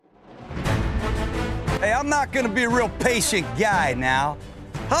Hey, I'm not gonna be a real patient guy now.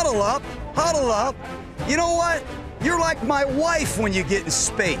 Huddle up, huddle up. You know what? You're like my wife when you get in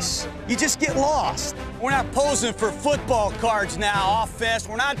space. You just get lost. We're not posing for football cards now, offense.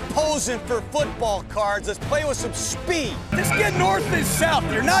 We're not posing for football cards. Let's play with some speed. Just get north and south.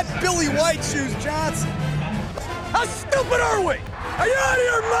 You're not Billy White Shoes Johnson. How stupid are we? Are you out of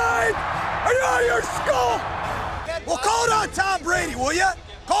your mind? Are you out of your skull? Well, call it on Tom Brady, will you?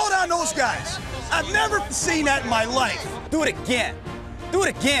 Call it on those guys. I've never seen that in my life. Do it again. Do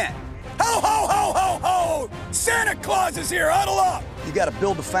it again. Ho, ho, ho, ho, ho! Santa Claus is here, huddle up! You gotta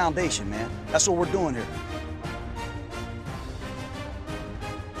build the foundation, man. That's what we're doing here.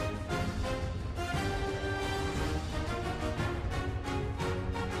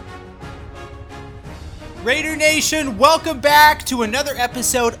 Raider Nation, welcome back to another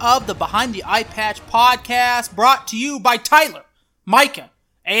episode of the Behind the Eye Patch podcast, brought to you by Tyler, Micah,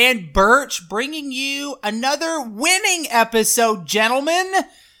 and Birch, bringing you another winning episode, gentlemen.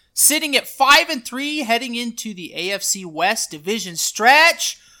 Sitting at 5-3, heading into the AFC West division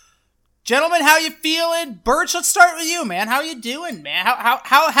stretch. Gentlemen, how you feeling? Birch, let's start with you, man. How you doing, man?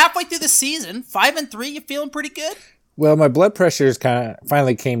 How halfway through the season, 5-3, you feeling pretty good? Well, my blood pressure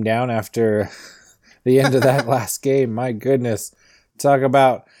finally came down after the end of that last game. My goodness. Talk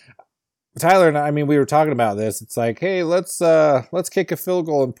about Tyler and I mean, we were talking about this. It's like, hey, let's kick a field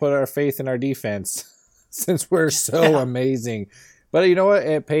goal and put our faith in our defense since we're so amazing. But you know what?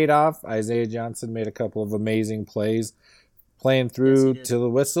 It paid off. Isaiah Johnson made a couple of amazing plays playing through to the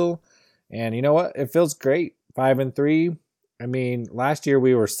whistle. And you know what? It feels great. 5-3. I mean, last year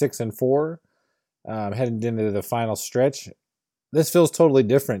we were 6-4, heading into the final stretch. This feels totally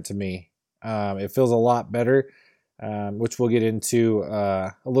different to me. It feels a lot better, which we'll get into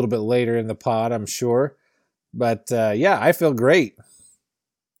a little bit later in the pod, I'm sure. But yeah, I feel great.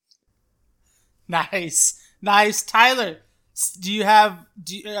 Nice. Tyler, do you agree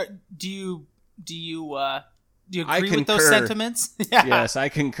with those sentiments? Yeah. Yes, I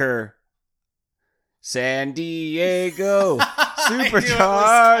concur. San Diego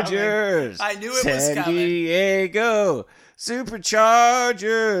Superchargers. I knew it was coming. San Diego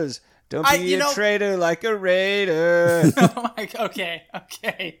Superchargers. Don't be a traitor like a Raider. Okay.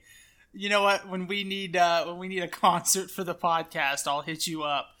 You know what? When we need a concert for the podcast, I'll hit you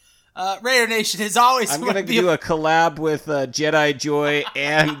up. Raider Nation is always. I'm gonna do a collab with Jedi Joy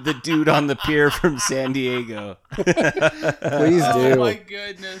and the dude on the pier from San Diego. Please do. Oh my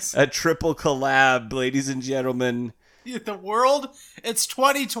goodness! A triple collab, ladies and gentlemen. The world. It's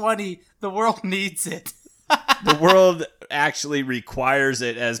 2020. The world needs it. The world actually requires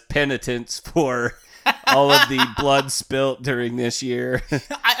it as penitence for all of the blood spilt during this year.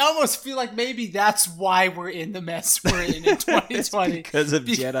 I almost feel like maybe that's why we're in the mess we're in 2020. Because of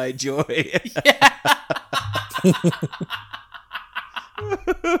Jedi Joy.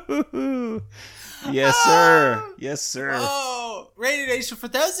 Yes, sir. Oh, Raider Nation, for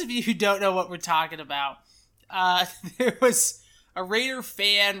those of you who don't know what we're talking about, there was a Raider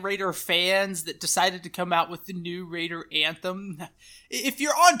fans that decided to come out with the new Raider anthem. If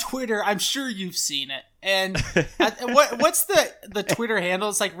you're on Twitter, I'm sure you've seen it. And what's the Twitter handle?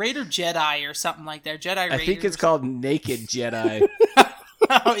 It's like Raider Jedi or something like that. Jedi Raider. I think it's called Naked Jedi.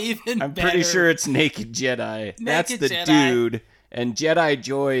 Oh, even I'm better. pretty sure it's Naked Jedi. That's the Jedi. dude. And Jedi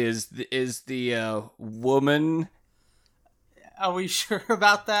Joy is the woman. Are we sure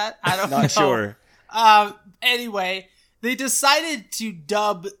about that? I don't know. Not sure. Anyway, they decided to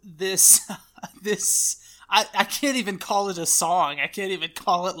dub this I can't even call it a song. I can't even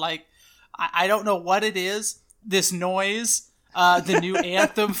call it I don't know what it is. This noise, the new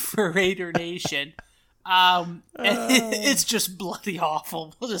anthem for Raider Nation. And it's just bloody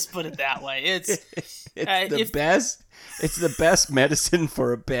awful. We'll just put it that way. It's the best. It's the best medicine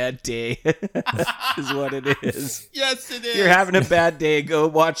for a bad day, is what it is. Yes, it is. If you're having a bad day, go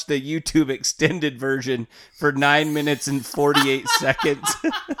watch the YouTube extended version for 9 minutes and 48 seconds.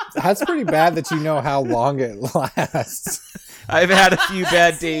 That's pretty bad that you know how long it lasts. I've had a few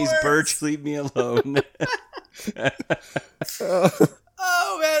bad days. Birch, leave me alone. Oh,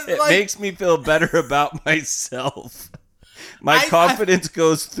 man. It makes me feel better about myself. My confidence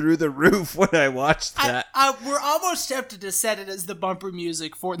goes through the roof when I watch that. We're almost tempted to set it as the bumper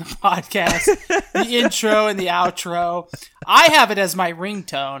music for the podcast, the intro and the outro. I have it as my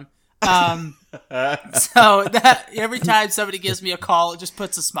ringtone. So that every time somebody gives me a call, it just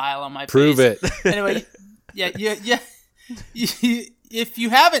puts a smile on my face. Prove it. Anyway, yeah. If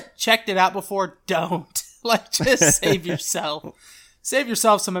you haven't checked it out before, don't. Just save yourself. Save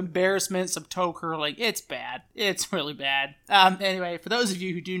yourself some embarrassment, some toe curling. It's bad. It's really bad. Anyway, for those of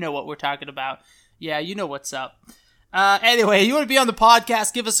you who do know what we're talking about, Yeah, you know what's up. Anyway, you want to be on the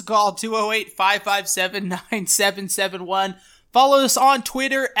podcast, give us a call, 208-557-9771. Follow us on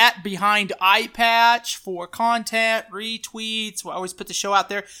Twitter at Behind Eye Patch for content, retweets. We always put the show out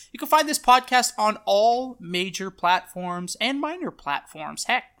there. You can find this podcast on all major platforms and minor platforms.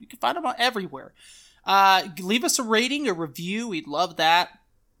 Heck, you can find them on everywhere. Leave us a rating, a review. We'd love that.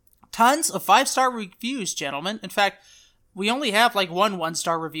 Tons of 5-star reviews, gentlemen. In fact, we only have like one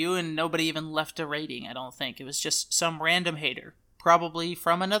 1-star review and nobody even left a rating, I don't think. It was just some random hater, probably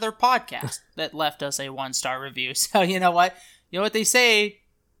from another podcast, that left us a 1-star review. So you know what? You know what they say,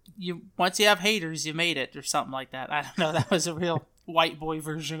 once you have haters, you made it, or something like that. I don't know. That was a real white boy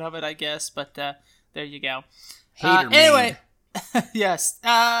version of it, I guess. But there you go. Anyway, yes.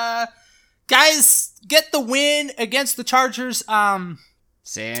 Guys, get the win against the Chargers.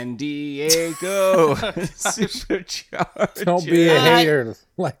 San Diego Superchargers. Don't be a hater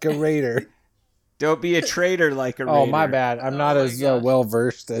like a Raider. Don't be a traitor like a Raider. Oh, my bad. I'm not as well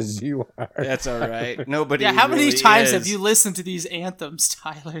versed as you are. That's all right. Nobody. Yeah, how many really times is. have you listened to these anthems,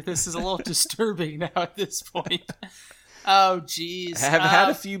 Tyler? This is a little disturbing now at this point. Oh, jeez. I have had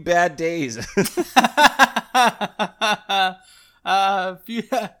a few bad days. I feel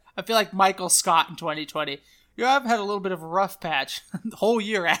like Michael Scott in 2020. Yeah, I've had a little bit of a rough patch. The whole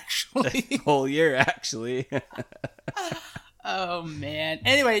year, actually. Oh, man.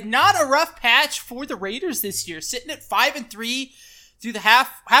 Anyway, not a rough patch for the Raiders this year. Sitting at 5-3 through the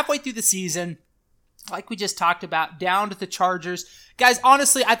halfway through the season. Like we just talked about, down to the Chargers. Guys,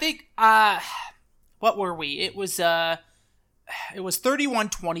 honestly, I think, what were we? It was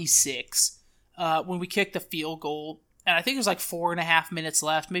 31-26 when we kicked the field goal. And I think it was like 4.5 minutes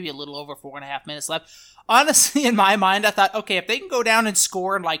left, maybe a little over 4.5 minutes left. Honestly, in my mind, I thought, okay, if they can go down and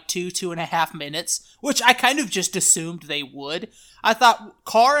score in like 2.5 minutes, which I kind of just assumed they would, I thought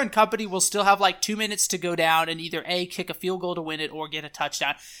Carr and company will still have like 2 minutes to go down and either A, kick a field goal to win it or get a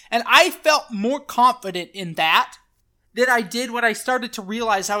touchdown. And I felt more confident in that than I did when I started to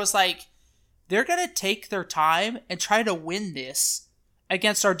realize, I was like, they're going to take their time and try to win this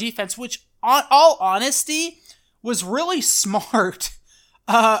against our defense, which, on all honesty, was really smart.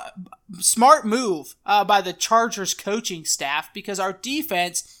 Smart move by the Chargers coaching staff, because our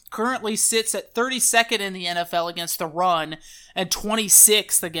defense currently sits at 32nd in the NFL against the run and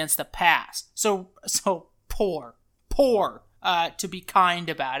 26th against the pass. So poor, to be kind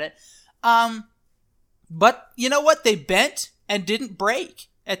about it. But you know what? They bent and didn't break.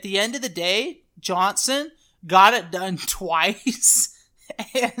 At the end of the day, Johnson got it done twice,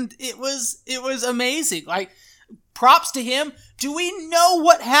 and it was amazing. Like, props to him. Do we know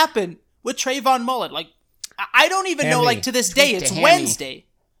what happened with Trayvon Mullen? Like, I don't even know, like, to this day. It's Wednesday.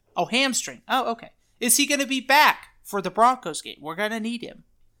 Oh, hamstring. Oh, okay. Is he going to be back for the Broncos game? We're going to need him.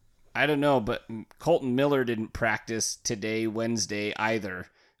 I don't know, but Colton Miller didn't practice today, Wednesday,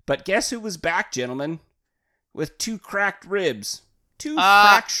 either. But guess who was back, gentlemen? With 2 cracked ribs. 2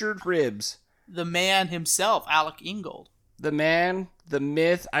 fractured ribs. The man himself, Alec Ingold. The man, the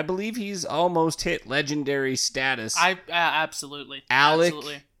myth. I believe he's almost hit legendary status. Absolutely. Alec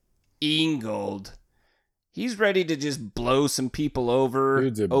Absolutely. Ingold. He's ready to just blow some people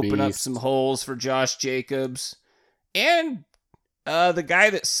over, open up some holes for Josh Jacobs. And the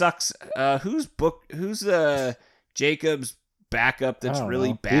guy that sucks, who's Jacobs' backup that's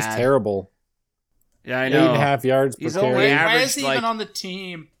really bad? He's terrible. Yeah, I know. 8.5 yards per carry. Why is he even on the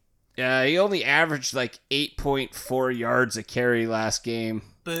team? Yeah, he only averaged like 8.4 yards a carry last game.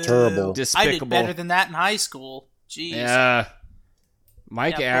 Boo. Terrible. Despicable. I did better than that in high school. Jeez. Yeah.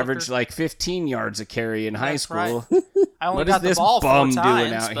 Mike averaged Booker. like 15 yards a carry in high school. Right. I only What got is this the ball bum 4 times,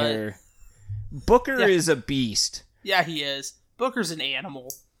 doing out but here? Booker is a beast. Yeah, he is. Booker's an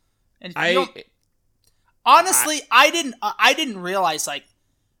animal. And I didn't realize, like,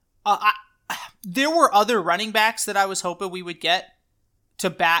 there were other running backs that I was hoping we would get to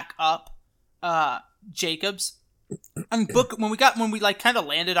back up Jacobs. And Booker, when we kind of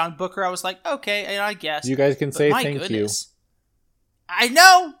landed on Booker, I was like, okay, I guess. You guys can But say my thank goodness. I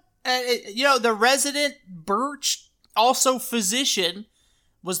know. The resident Birch, also physician,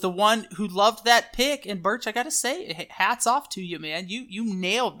 was the one who loved that pick. And Birch, I gotta say, hats off to you, man. You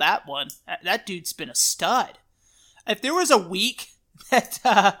nailed that one. That dude's been a stud. If there was a week that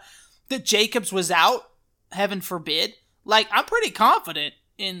that Jacobs was out, heaven forbid, like, I'm pretty confident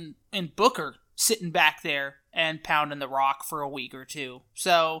in Booker sitting back there and pounding the rock for a week or two.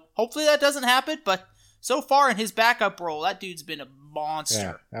 So hopefully that doesn't happen, but so far in his backup role, that dude's been a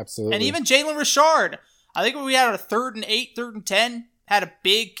monster. Yeah, absolutely. And even Jalen Richard, I think when we had a 3rd and 8, 3rd and 10, had a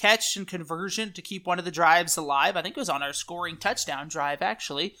big catch and conversion to keep one of the drives alive. I think it was on our scoring touchdown drive,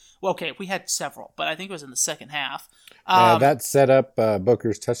 actually. Well, okay, we had several, but I think it was in the second half. Yeah, that set up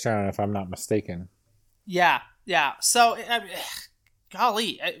Booker's touchdown, if I'm not mistaken. Yeah. So,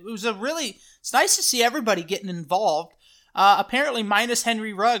 golly, it's nice to see everybody getting involved. Apparently minus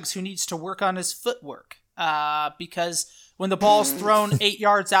Henry Ruggs, who needs to work on his footwork. Because when the ball's thrown 8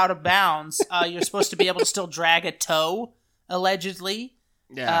 yards out of bounds, you're supposed to be able to still drag a toe, allegedly.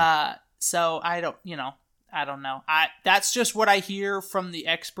 Yeah. So I don't know. That's just what I hear from the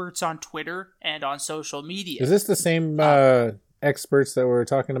experts on Twitter and on social media. Is this the same experts that were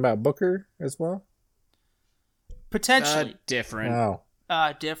talking about Booker as well? Potentially. Different. Oh.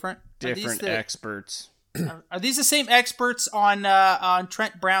 Different. Different experts. Are these the same experts on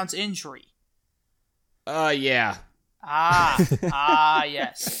Trent Brown's injury? Yeah.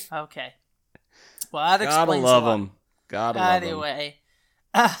 Yes. Okay. Well, that explains Gotta love a lot. them. Gotta love them. Anyway.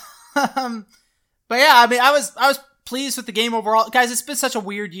 But yeah, I mean, I was pleased with the game overall. Guys, it's been such a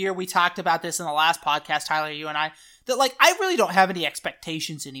weird year. We talked about this in the last podcast, Tyler, you and I, that, like, I really don't have any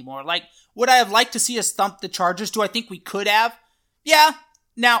expectations anymore. Like, would I have liked to see us thump the Chargers? Do I think we could have? Yeah.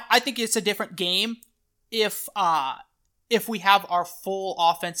 Now, I think it's a different game if we have our full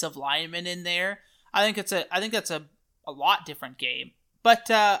offensive linemen in there. I think that's a lot different game. But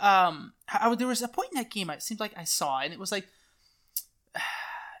there was a point in that game it seemed like I saw, and it was like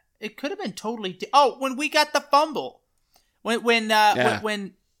it could have been totally. When we got the fumble, when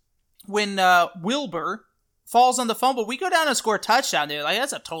Wilbur falls on the fumble, we go down and score a touchdown. There, like,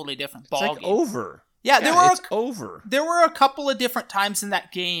 that's a totally different ball game. Over. Yeah, over. There were a couple of different times in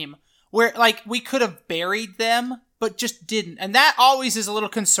that game where, like, we could have buried them, but just didn't. And that always is a little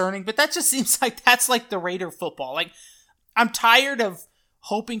concerning, but that just seems like that's like the Raider football. Like, I'm tired of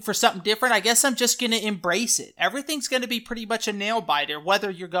hoping for something different. I guess I'm just going to embrace it. Everything's going to be pretty much a nail biter, whether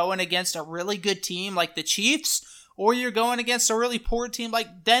you're going against a really good team like the Chiefs or you're going against a really poor team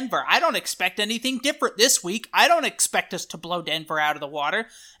like Denver. I don't expect anything different this week. I don't expect us to blow Denver out of the water.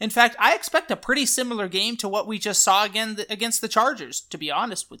 In fact, I expect a pretty similar game to what we just saw again against the Chargers, to be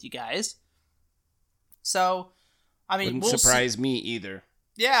honest with you guys. So, I mean, wouldn't surprise me either.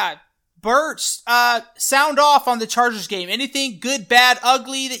 Yeah. Birch, sound off on the Chargers game. Anything good, bad,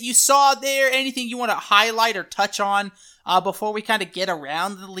 ugly that you saw there? Anything you want to highlight or touch on before we kind of get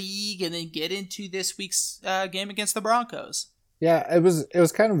around the league and then get into this week's game against the Broncos? Yeah, it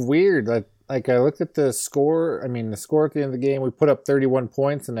was kind of weird. Like I looked at the score. I mean, the score at the end of the game, we put up 31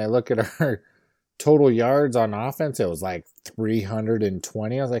 points, and I look at our total yards on offense. It was like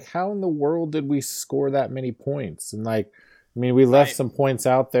 320. I was like, how in the world did we score that many points? And like, I mean, we left some points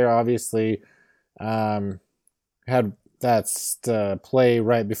out there, obviously. Had that play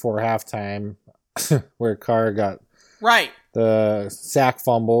right before halftime where Carr got the sack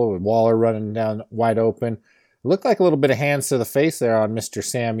fumble with Waller running down wide open. It looked like a little bit of hands to the face there on Mr.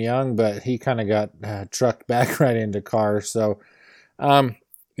 Sam Young, but he kind of got trucked back right into Carr. So,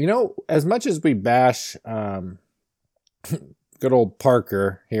 as much as we bash good old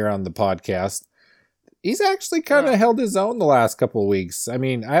Parker here on the podcast, he's actually kind of held his own the last couple of weeks. I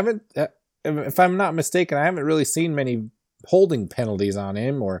mean, I haven't, if I'm not mistaken, I haven't really seen many holding penalties on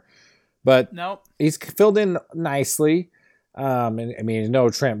him, but nope. He's filled in nicely. And I mean, no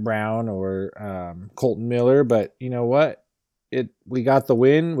Trent Brown or Colton Miller, but you know what? We got the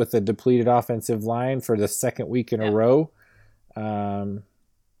win with a depleted offensive line for the second week in a row.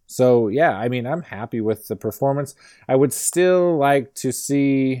 So yeah, I mean, I'm happy with the performance. I would still like to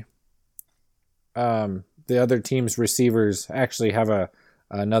see the other team's receivers actually have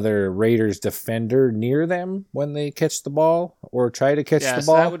another Raiders defender near them when they catch the ball or try to catch the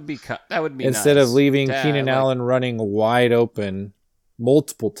ball. That would be instead nice. of leaving Keenan Allen running wide open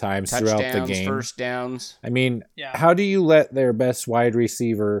multiple times throughout the game. First downs. I mean, how do you let their best wide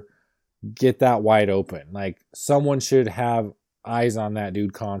receiver get that wide open? Like, someone should have eyes on that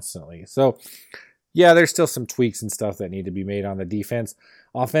dude constantly. So, yeah, there's still some tweaks and stuff that need to be made on the defense.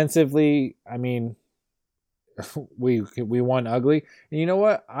 Offensively, I mean, we won ugly. And you know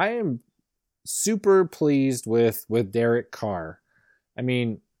what? I am super pleased with Derek Carr. I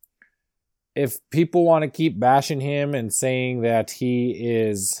mean, if people want to keep bashing him and saying that he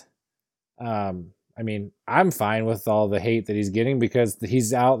is, I mean, I'm fine with all the hate that he's getting because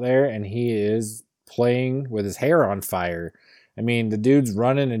he's out there and he is playing with his hair on fire. I mean, the dude's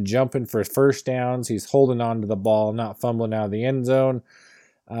running and jumping for first downs. He's holding on to the ball, not fumbling out of the end zone.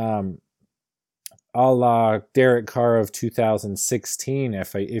 A la Derek Carr of 2016,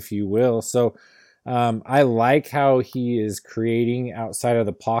 if you will. So I like how he is creating outside of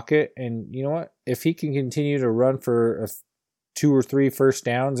the pocket. And you know what? If he can continue to run for 2 or 3 first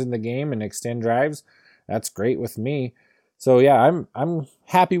downs in the game and extend drives, that's great with me. So yeah, I'm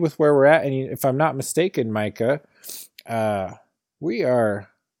happy with where we're at. And if I'm not mistaken, Micah, we are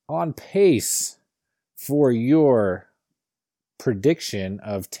on pace for your prediction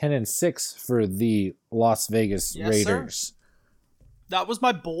of 10-6 for the Las Vegas Raiders. Sir. That was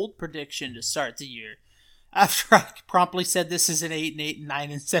my bold prediction to start the year. After I promptly said this is an 8-8,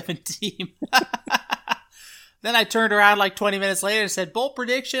 9-7 team. Then I turned around like 20 minutes later and said, bold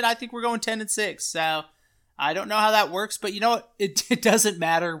prediction, I think we're going 10-6. So I don't know how that works, but you know what? It doesn't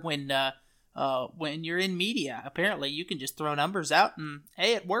matter when you're in media. Apparently, you can just throw numbers out and,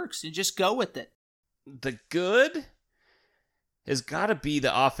 hey, it works, and just go with it. The good has got to be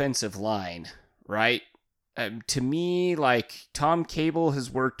the offensive line, right? To me, like, Tom Cable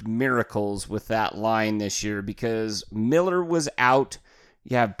has worked miracles with that line this year because Miller was out.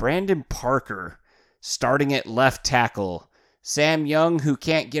 You have Brandon Parker starting at left tackle. Sam Young, who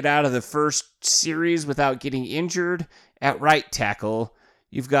can't get out of the first series without getting injured, at right tackle.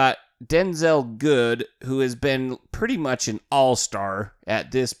 You've got Denzel Good, who has been pretty much an all-star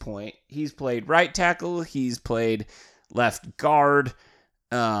at this point. He's played right tackle. He's played left guard.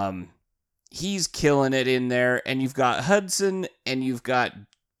 He's killing it in there. And you've got Hudson and you've got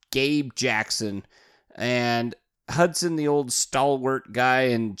Gabe Jackson. And Hudson, the old stalwart guy,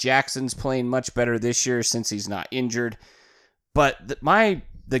 and Jackson's playing much better this year since he's not injured. But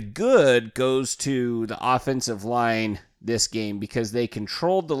the good goes to the offensive line this game because they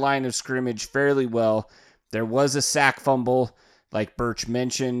controlled the line of scrimmage fairly well. There was a sack fumble, like Birch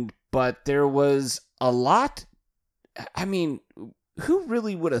mentioned, but there was a lot. I mean, who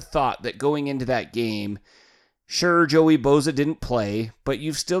really would have thought that going into that game, sure, Joey Bosa didn't play, but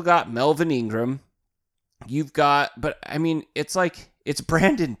you've still got Melvin Ingram. But I mean, it's like, it's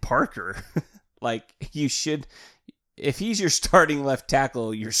Brandon Parker. Like, you should, if he's your starting left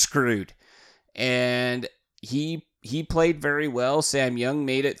tackle, you're screwed. And he played very well. Sam Young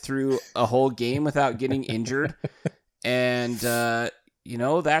made it through a whole game without getting injured. And,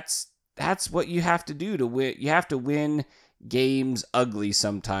 that's what you have to do to win. You have to win games ugly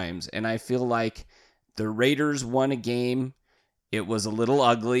sometimes. And I feel like the Raiders won a game. It was a little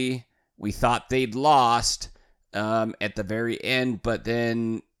ugly. We thought they'd lost at the very end, but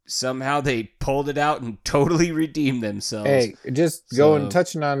then somehow they pulled it out and totally redeemed themselves. Hey,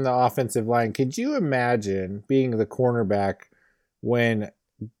 touching on the offensive line, could you imagine being the cornerback when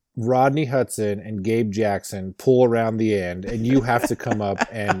Rodney Hudson and Gabe Jackson pull around the end and you have to come up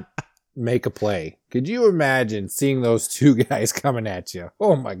and make a play? Could you imagine seeing those two guys coming at you?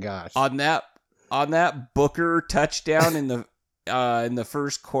 Oh my gosh. On that Booker touchdown in the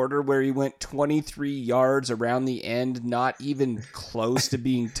first quarter where he went 23 yards around the end, not even close to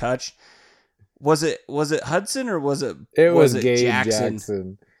being touched. Was it Hudson or was it Gabe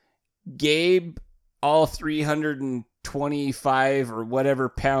Jackson? Gabe, all 325 or whatever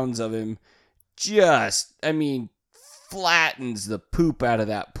pounds of him, flattens the poop out of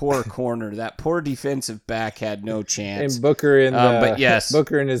that poor corner. That poor defensive back had no chance. And Booker in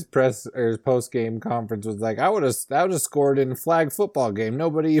his press or his post game conference was like, I would have scored in a flag football game.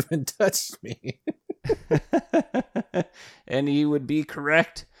 Nobody even touched me. And he would be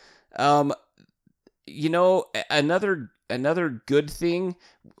correct. Another good thing.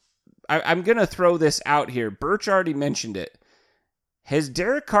 I'm gonna throw this out here. Birch already mentioned it. Has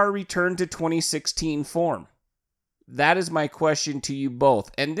Derek Carr returned to 2016 form? That is my question to you both.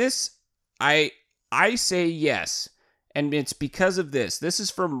 And this, I say yes. And it's because of this. This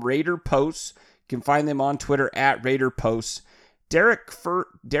is from Raider Posts. You can find them on Twitter at Raider Posts. Derek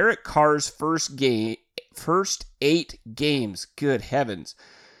Carr's first 8 games. Good heavens.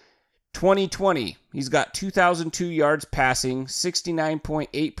 2020, he's got 2,002 yards passing,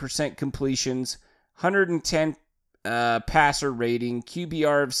 69.8% completions, 110 passer rating,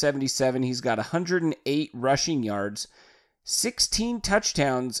 QBR of 77. He's got 108 rushing yards, 16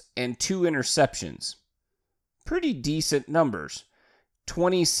 touchdowns, and 2 interceptions. Pretty decent numbers.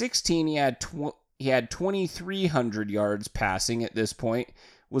 2016, he had 2,300 yards passing at this point,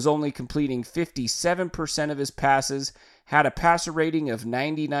 was only completing 57% of his passes, had a passer rating of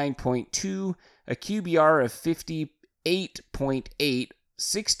 99.2, a QBR of 58.8,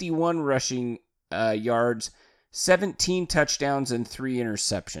 61 rushing yards, 17 touchdowns, and 3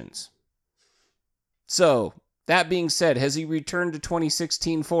 interceptions. So, that being said, has he returned to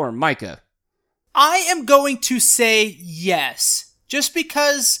 2016 form? Micah? I am going to say yes. Just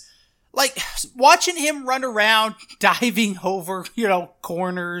because, watching him run around, diving over,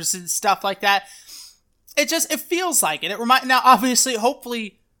 corners and stuff like that, it feels like it. Now, obviously,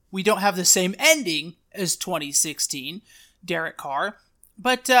 hopefully, we don't have the same ending as 2016, Derek Carr.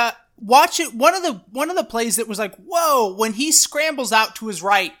 But watch it. One of the plays that was like, whoa, when he scrambles out to his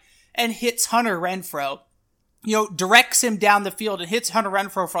right and hits Hunter Renfrow, directs him down the field and hits Hunter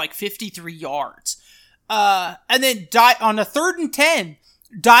Renfrow for like 53 yards. And then on a 3rd and 10,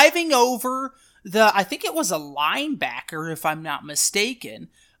 diving over I think it was a linebacker, if I'm not mistaken,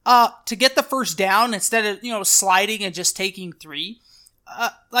 to get the first down instead of, sliding and just taking 3.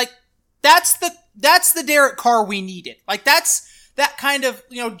 That's the Derek Carr we needed. Like, that's that kind of,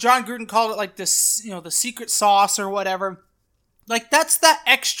 John Gruden called it like this, the secret sauce or whatever. Like, that's that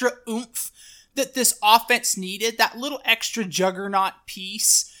extra oomph that this offense needed, that little extra juggernaut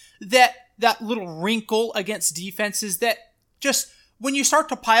piece, that little wrinkle against defenses that just, when you start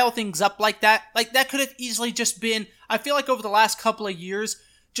to pile things up like that could have easily just been, I feel like over the last couple of years,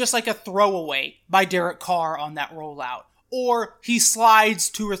 just like a throwaway by Derek Carr on that rollout. Or he slides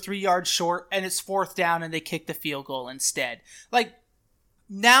 2 or 3 yards short and it's 4th down and they kick the field goal instead. Like,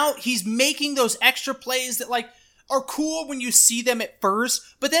 now he's making those extra plays that are cool when you see them at first,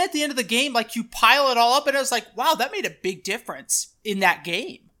 but then at the end of the game, you pile it all up and it's like, wow, that made a big difference in that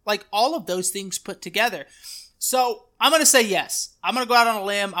game. Like, all of those things put together. So I'm going to say yes. I'm going to go out on a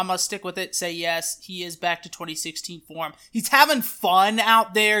limb. I'm going to stick with it. Say yes. He is back to 2016 form. He's having fun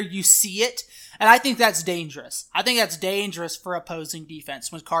out there. You see it. And I think that's dangerous. I think that's dangerous for opposing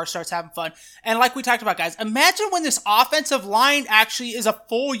defense when Carr starts having fun. And like we talked about, guys, imagine when this offensive line actually is a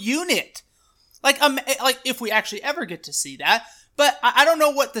full unit. Like if we actually ever get to see that. But I don't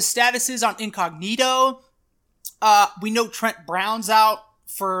know what the status is on Incognito. We know Trent Brown's out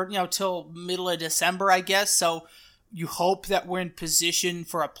for, till middle of December, I guess. So you hope that we're in position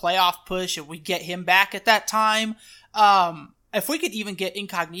for a playoff push and we get him back at that time. If we could even get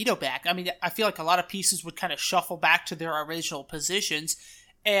Incognito back, I mean, I feel like a lot of pieces would kind of shuffle back to their original positions,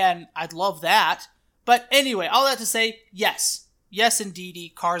 and I'd love that. But anyway, all that to say, yes. Yes,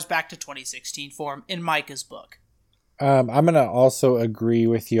 indeedy, Carr's back to 2016 form in Micah's book. I'm going to also agree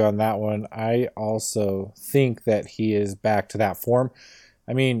with you on that one. I also think that he is back to that form.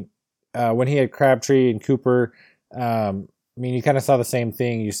 I mean, when he had Crabtree and Cooper, you kind of saw the same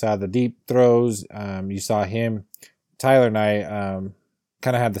thing. You saw the deep throws. You saw him. Tyler and I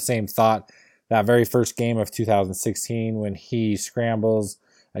kind of had the same thought that very first game of 2016 when he scrambles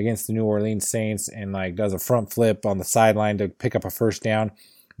against the New Orleans Saints and does a front flip on the sideline to pick up a first down.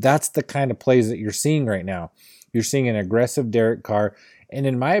 That's the kind of plays that you're seeing right now. You're seeing an aggressive Derek Carr. And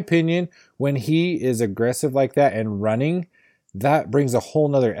in my opinion, when he is aggressive like that and running, that brings a whole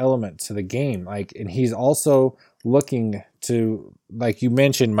nother element to the game. And he's also looking to, like you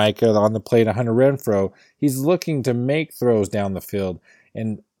mentioned, Micah, on the play to Hunter Renfrow, he's looking to make throws down the field.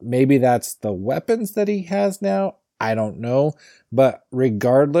 And maybe that's the weapons that he has now. I don't know. But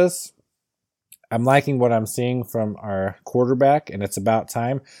regardless, I'm liking what I'm seeing from our quarterback, and it's about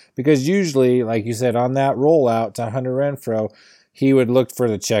time. Because usually, like you said, on that rollout to Hunter Renfrow, he would look for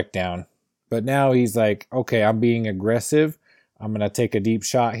the check down. But now he's like, okay, I'm being aggressive. I'm going to take a deep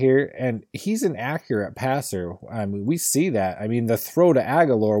shot here. And he's an accurate passer. I mean, we see that. I mean, the throw to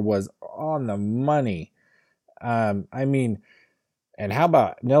Aguilar was on the money. And how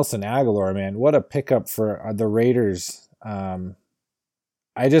about Nelson Aguilar, man? What a pickup for the Raiders.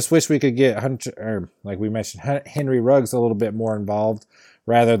 I just wish we could get Hunter, or like we mentioned, Henry Ruggs a little bit more involved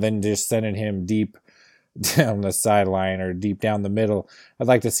rather than just sending him deep down the sideline or deep down the middle. I'd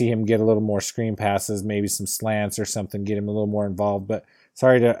like to see him get a little more screen passes, maybe some slants or something, get him a little more involved. But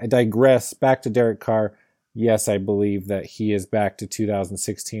sorry to digress. Back to Derek Carr. Yes, I believe that he is back to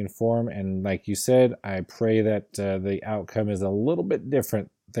 2016 form. And like you said, I pray that the outcome is a little bit different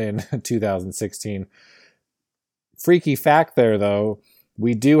than 2016. Freaky fact there, though,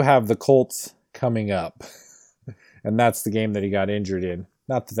 we do have the Colts coming up. And that's the game that he got injured in.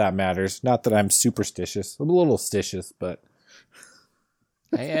 Not that that matters. Not that I'm superstitious. I'm a little stitious, but...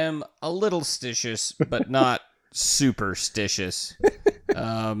 I am a little stitious, but not superstitious.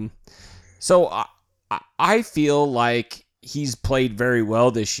 So I feel like he's played very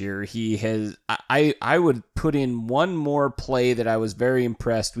well this year. He has. I would put in one more play that I was very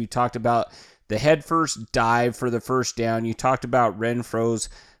impressed. We talked about the head first dive for the first down. You talked about Renfro's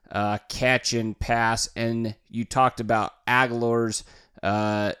catch and pass, and you talked about Aguilar's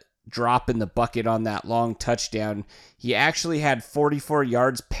drop in the bucket on that long touchdown. He actually had 44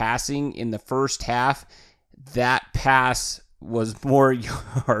 yards passing in the first half. That pass was more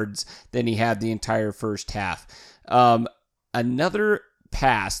yards than he had the entire first half. Another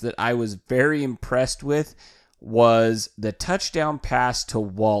pass that I was very impressed with was the touchdown pass to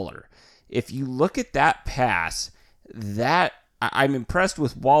Waller. If you look at that pass, that I'm impressed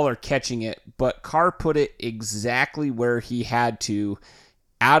with Waller catching it, but Carr put it exactly where he had to,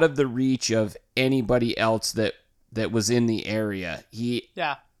 out of the reach of anybody else that was in the area.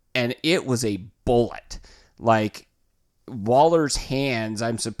 And it was a bullet. Like, Waller's hands,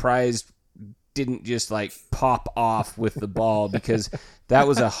 I'm surprised, didn't just like pop off with the ball, because that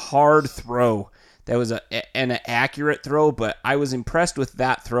was a hard throw. That was an accurate throw, but I was impressed with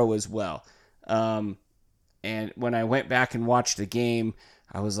that throw as well. And when I went back and watched the game,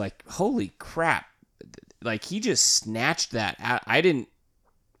 I was like, holy crap. Like, he just snatched that out. I didn't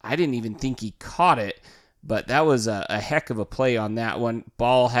even think he caught it, but that was a heck of a play on that one.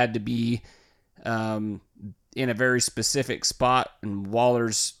 Ball had to be in a very specific spot, and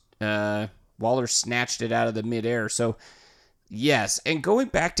Waller snatched it out of the midair. So, yes. And going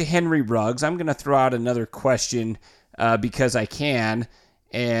back to Henry Ruggs, I'm going to throw out another question because I can,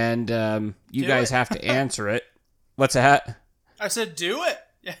 and you guys have to answer it. What's that? I said do it.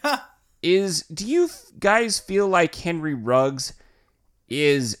 Yeah. Do you guys feel like Henry Ruggs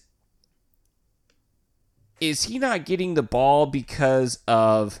is he not getting the ball because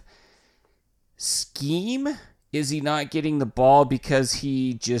of scheme? Is he not getting the ball because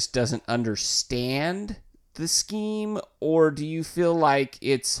he just doesn't understand the scheme? Or do you feel like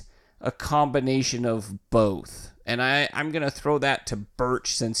it's a combination of both? And I'm going to throw that to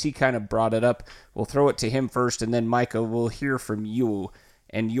Birch since he kind of brought it up. We'll throw it to him first, and then Micah, we'll hear from you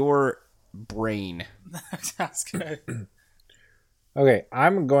and your brain. Sounds good. Okay,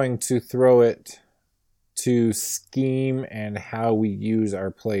 I'm going to throw it to scheme and how we use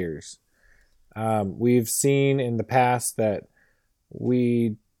our players. We've seen in the past that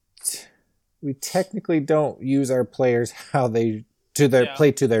we technically don't use our players how they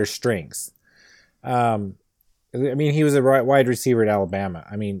play to their strengths. I mean, he was a wide receiver at Alabama.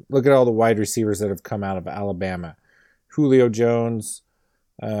 I mean, look at all the wide receivers that have come out of Alabama. Julio Jones,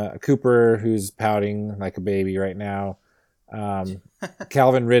 Cooper, who's pouting like a baby right now.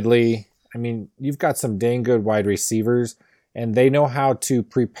 Calvin Ridley. I mean, you've got some dang good wide receivers, and they know how to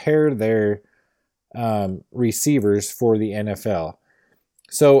prepare their receivers for the NFL.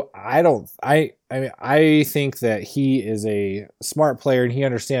 So I think that he is a smart player and he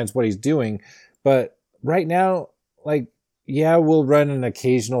understands what he's doing. But right now, like, yeah, we'll run an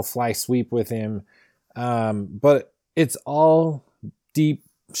occasional fly sweep with him. But it's all deep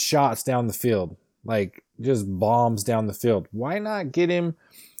shots down the field, like just bombs down the field. Why not get him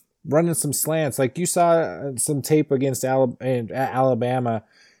running some slants? Like you saw some tape against Alabama.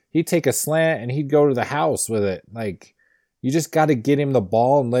 He'd take a slant and he'd go to the house with it. Like, you just got to get him the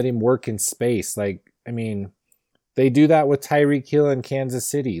ball and let him work in space. Like, I mean, they do that with Tyreek Hill in Kansas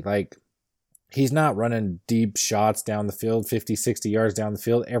City. Like, he's not running deep shots down the field, 50, 60 yards down the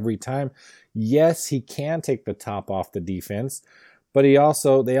field every time. Yes, he can take the top off the defense, but they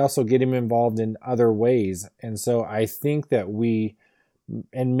also get him involved in other ways. And so I think that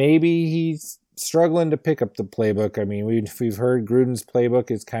maybe he's struggling to pick up the playbook. I mean, we've heard Gruden's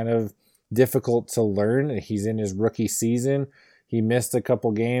playbook is kind of difficult to learn. He's in his rookie season. He missed a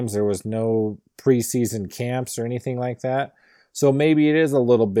couple games. There was no preseason camps or anything like that. So maybe it is a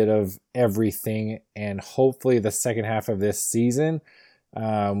little bit of everything, and hopefully the second half of this season,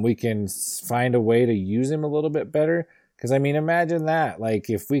 we can find a way to use him a little bit better. Because, I mean, imagine that. Like,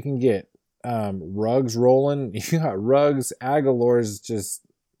 if we can get Ruggs rolling, you got Ruggs, Aguilar's just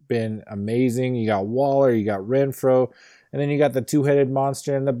been amazing. You got Waller, you got Renfro, and then you got the two-headed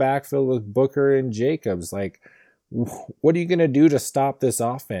monster in the backfield with Booker and Jacobs. Like, what are you going to do to stop this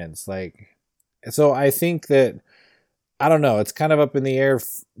offense? Like, so I think that, I don't know, it's kind of up in the air,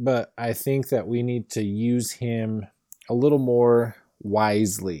 but I think that we need to use him a little more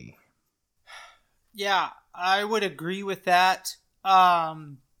wisely. Yeah, I would agree with that. I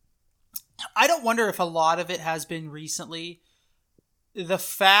don't wonder if a lot of it has been recently the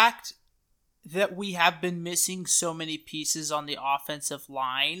fact that we have been missing so many pieces on the offensive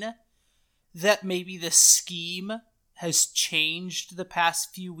line that maybe the scheme has changed the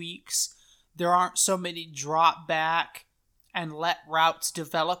past few weeks. There aren't so many drop back and let routes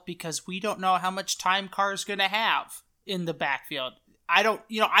develop because we don't know how much time Carr's going to have in the backfield. I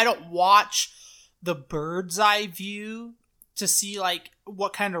don't watch the bird's eye view to see like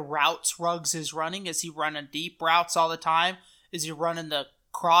what kind of routes Ruggs is running. Is he running deep routes all the time? Is he running the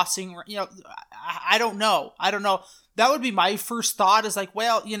crossing? You know, I don't know. That would be my first thought. Is like,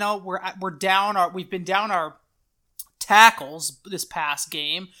 well, you know, we've been down our tackles this past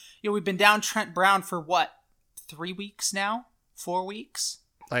game. You know, we've been down Trent Brown for what, 3 weeks now? 4 weeks?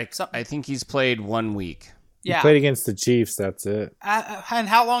 Like, something. I think he's played 1 week. Yeah. He played against the Chiefs, that's it. And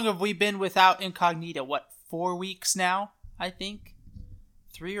how long have we been without Incognito? What, 4 weeks now? I think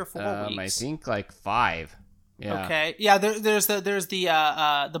 3 or 4 weeks. I think like 5. Yeah. Okay. Yeah. There's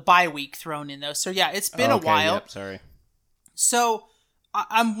the bye week thrown in though. So yeah, it's been a while. Yep, sorry. So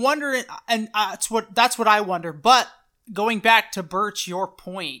I'm wondering, and that's what I wonder. But going back to Birch, your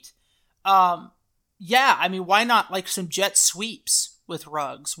point, yeah, I mean, why not like some jet sweeps with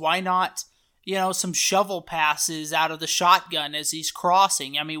Ruggs? Why not, some shovel passes out of the shotgun as he's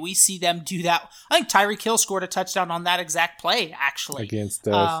crossing? I mean, we see them do that. I think Tyreek Hill scored a touchdown on that exact play, actually. Against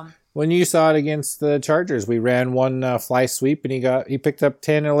when you saw it against the Chargers, we ran one fly sweep and he picked up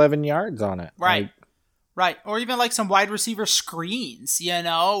 10, 11 yards on it. Right. Right. Or even like some wide receiver screens,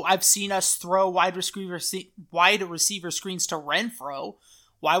 I've seen us throw wide receiver screens to Renfrow.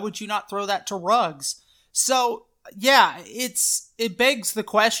 Why would you not throw that to Ruggs? So, yeah, it begs the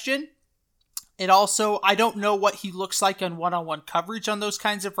question. It also, I don't know what he looks like on one-on-one coverage on those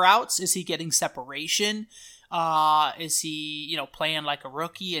kinds of routes. Is he getting separation? Is he, playing like a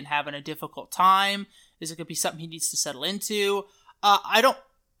rookie and having a difficult time? Is it going to be something he needs to settle into? I don't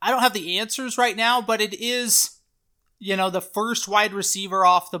have the answers right now, but it is, the first wide receiver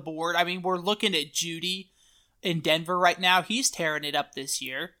off the board. I mean, we're looking at Jeudy in Denver right now. He's tearing it up this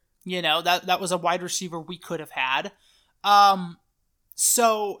year. That was a wide receiver we could have had.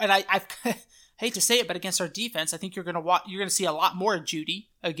 So, and I hate to say it, but against our defense, I think you're gonna see a lot more of Jeudy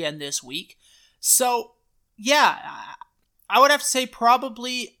again this week. So, yeah, I would have to say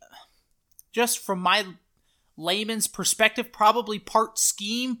probably, just from my layman's perspective, probably part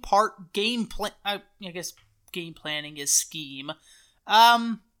scheme, part game plan. I guess game planning is scheme.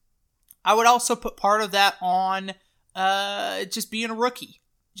 I would also put part of that on just being a rookie.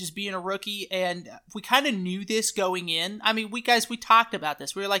 And we kind of knew this going in. I mean, we talked about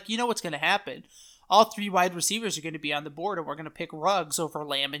this. We were like, what's going to happen? All 3 wide receivers are going to be on the board, and we're going to pick Ruggs over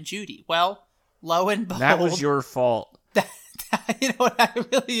Lamb and Jeudy. Well, lo and behold. That was your fault. It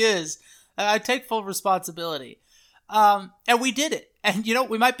really is. I take full responsibility. And we did it. And,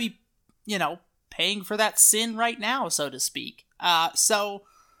 we might be, paying for that sin right now, so to speak. So...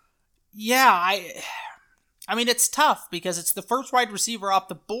 yeah, I mean, it's tough because it's the first wide receiver off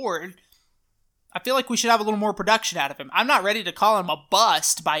the board. I feel like we should have a little more production out of him. I'm not ready to call him a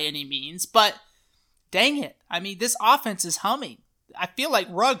bust by any means, but dang it. I mean, this offense is humming. I feel like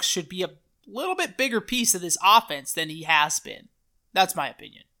Ruggs should be a little bit bigger piece of this offense than he has been. That's my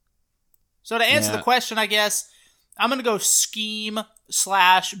opinion. So to answer the question, I guess, I'm going to go scheme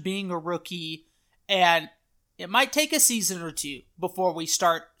 / being a rookie, and it might take a season or 2 before we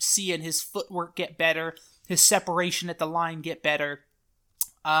start seeing his footwork get better, his separation at the line get better.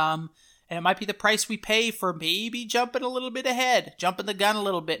 And it might be the price we pay for maybe jumping a little bit ahead, jumping the gun a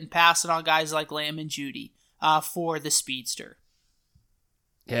little bit and passing on guys like Lamb and Jeudy for the speedster.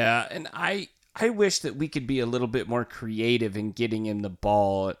 Yeah, and I wish that we could be a little bit more creative in getting him the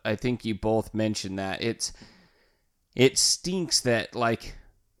ball. I think you both mentioned that. It stinks that, like,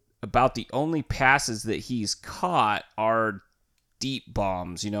 about the only passes that he's caught are deep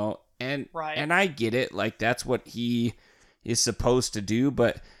bombs, and right. And I get it, like that's what he is supposed to do,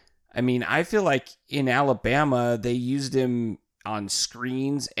 but I mean, I feel like in Alabama they used him on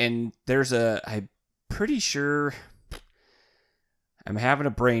screens, and I'm pretty sure, I'm having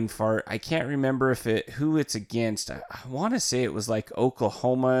a brain fart. I can't remember who it's against. I want to say it was like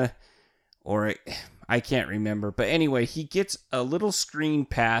Oklahoma I can't remember. But anyway, he gets a little screen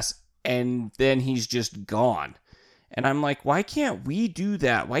pass and then he's just gone. And I'm like, why can't we do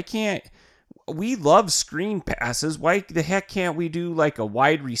that? We love screen passes. Why the heck can't we do like a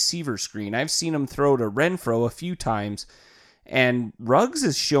wide receiver screen? I've seen him throw to Renfrow a few times, and Ruggs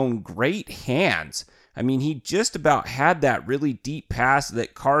has shown great hands. I mean, he just about had that really deep pass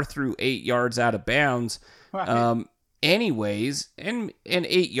that Carr threw 8 yards out of bounds. Right. Anyways, and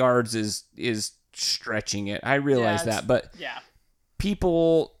 8 yards is stretching it. I realize that, but yeah,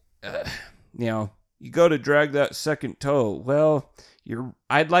 people, you go to drag that second toe. Well,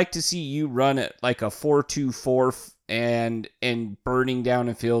 I'd like to see you run it like a 4.24 and burning down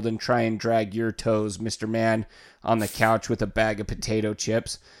a field and try and drag your toes, Mr. Man on the couch with a bag of potato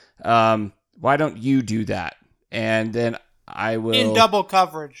chips. Why don't you do that? And then I will in double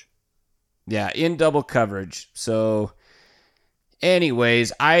coverage. Yeah, in double coverage. So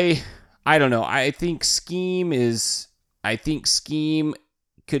anyways, I don't know. I think scheme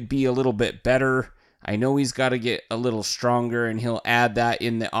could be a little bit better. I know he's got to get a little stronger, and he'll add that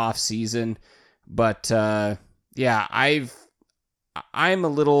in the off season. But yeah, I'm a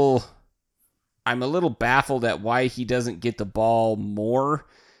little baffled at why he doesn't get the ball more.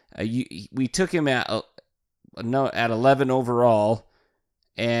 We took him at 11 overall,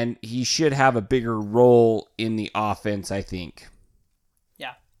 and he should have a bigger role in the offense, I think.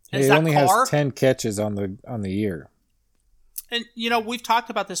 Yeah. He only has 10 catches on the year. And, we've talked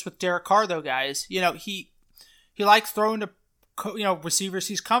about this with Derek Carr, though, guys. He likes throwing to, receivers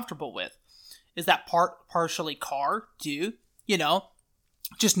he's comfortable with. Is that partially Carr, too?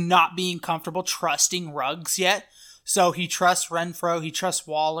 Just not being comfortable trusting Ruggs yet. So he trusts Renfrow, he trusts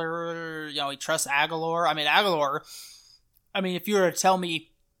Waller, he trusts Aguilar. Aguilar, if you were to tell me,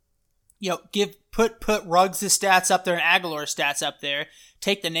 put Ruggs' stats up there and Aguilar's stats up there,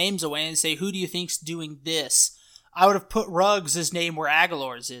 take the names away and say, who do you think's doing this? I would have put Ruggs' name where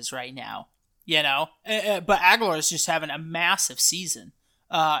Aguilar's is right now, But Aguilar's just having a massive season.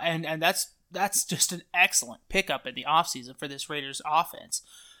 And that's just an excellent pickup in the offseason for this Raiders offense.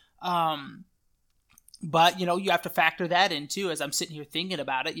 But, you have to factor that in, too, as I'm sitting here thinking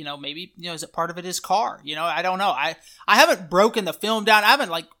about it. Maybe, is it part of it is Carr? I don't know. I haven't broken the film down. I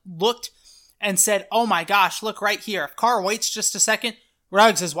haven't, looked and said, oh, my gosh, look right here. If Carr waits just a second,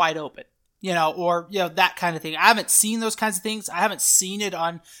 Ruggs is wide open, or that kind of thing. I haven't seen those kinds of things. I haven't seen it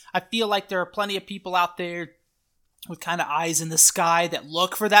on – I feel like there are plenty of people out there with kind of eyes in the sky that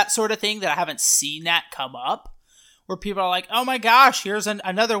look for that sort of thing that I haven't seen that come up. Where people are like, oh my gosh, here's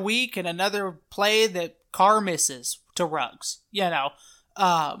another week and another play that Carr misses to Ruggs,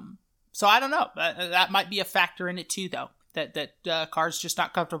 So I don't know. That might be a factor in it too, though, that Carr's just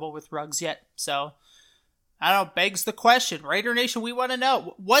not comfortable with Ruggs yet. So I don't know, begs the question. Raider Nation, we want to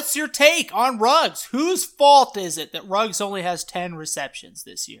know, what's your take on Ruggs? Whose fault is it that Ruggs only has 10 receptions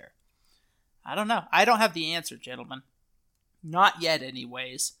this year? I don't know. I don't have the answer, gentlemen. Not yet,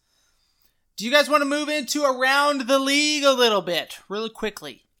 anyways. Do you guys want to move into around the league a little bit, really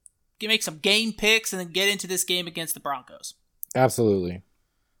quickly? Make some game picks and then get into this game against the Broncos. Absolutely.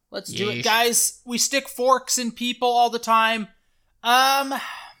 Let's do it, guys. We stick forks in people all the time.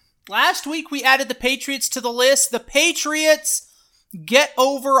 Last week we added the Patriots to the list. The Patriots get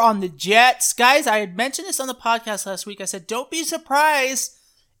over on the Jets. Guys, I had mentioned this on the podcast last week. I said, don't be surprised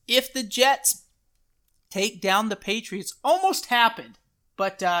if the Jets take down the Patriots. Almost happened.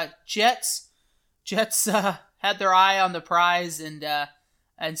 But Jets had their eye on the prize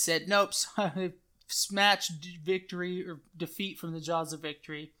and said, nope, snatched victory or defeat from the jaws of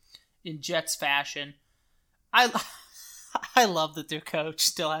victory in Jets fashion. I love that their coach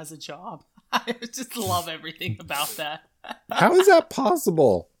still has a job. I just love everything about that. How is that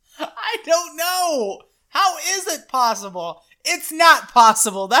possible? I don't know. How is it possible? It's not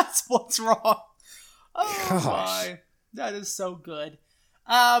possible. That's what's wrong. Oh, gosh. My. That is so good.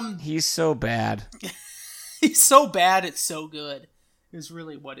 He's so bad. He's so bad, it's so good, is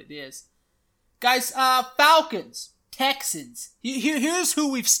really what it is. Guys, Falcons, Texans. Here's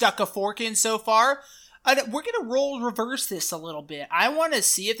who we've stuck a fork in so far. We're going to reverse this a little bit. I want to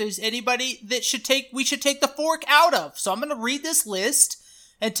see if there's anybody that we should take the fork out of. So I'm going to read this list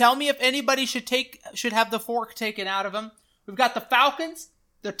and tell me if anybody should have the fork taken out of them. We've got the Falcons,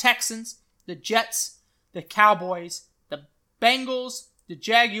 the Texans, the Jets, the Cowboys, the Bengals, the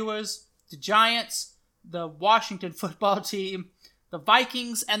Jaguars, the Giants, the Washington football team, the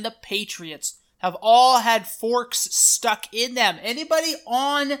Vikings, and the Patriots have all had forks stuck in them. Anybody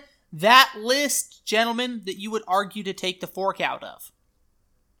on that list, gentlemen, that you would argue to take the fork out of?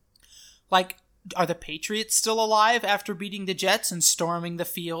 Are the Patriots still alive after beating the Jets and storming the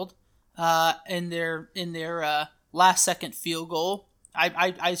field in their last-second field goal?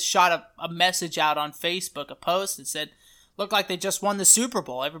 I shot a message out on Facebook, a post that said, look like they just won the Super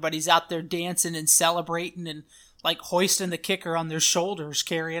Bowl. Everybody's out there dancing and celebrating and hoisting the kicker on their shoulders,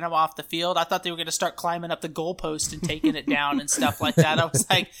 carrying him off the field. I thought they were going to start climbing up the goalpost and taking it down and stuff like that. I was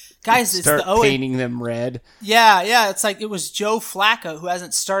like, guys, it's start painting them red. Yeah. It's like it was Joe Flacco who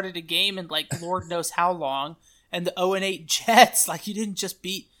hasn't started a game in Lord knows how long, and the 0-8 Jets. You didn't just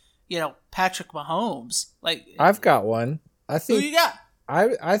beat Patrick Mahomes. I've got one. I think who you got?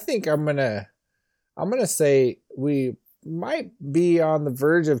 I think I'm gonna say we might be on the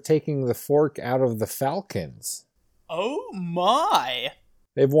verge of taking the fork out of the Falcons. Oh my!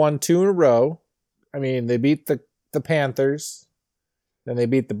 They've won 2 in a row. They beat the Panthers, then they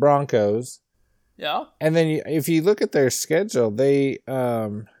beat the Broncos. Yeah. And then if you look at their schedule, they've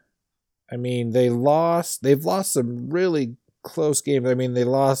lost some really close games. They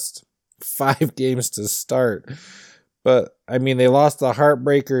lost 5 games to start. But, they lost the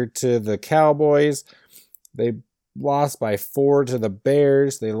heartbreaker to the Cowboys. They lost by 4 to the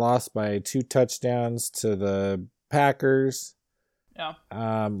Bears. They lost by 2 touchdowns to the Packers. Yeah.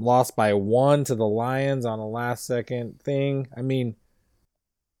 Lost by 1 to the Lions on a last-second thing.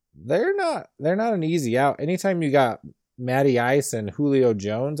 They're not an easy out. Anytime you got Matty Ice and Julio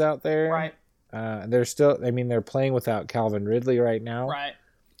Jones out there. Right. They're playing without Calvin Ridley right now. Right.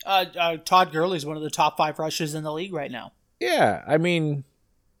 Todd Gurley's one of the top 5 rushers in the league right now. Yeah, I mean,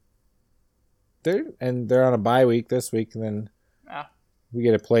 they're on a bye week this week, and then we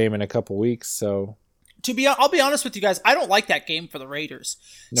get to play him in a couple weeks. So, I'll be honest with you guys, I don't like that game for the Raiders.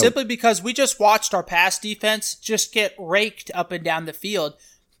 Nope. Simply because we just watched our pass defense just get raked up and down the field.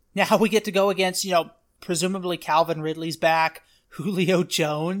 Now we get to go against, presumably Calvin Ridley's back, Julio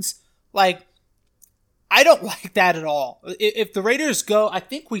Jones. Like, I don't like that at all. If the Raiders go, I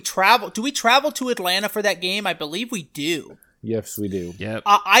think we travel. Do we travel to Atlanta for that game? I believe we do. Yes, we do. Yep.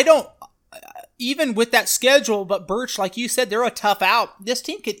 I don't, even with that schedule, but Birch, like you said, they're a tough out. This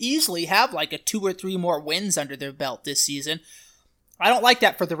team could easily have like a 2 or 3 more wins under their belt this season. I don't like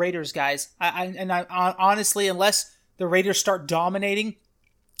that for the Raiders, guys. I honestly, unless the Raiders start dominating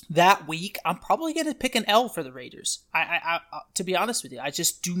that week, I'm probably going to pick an L for the Raiders. I to be honest with you, I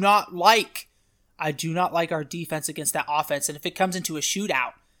just do not like our defense against that offense. And if it comes into a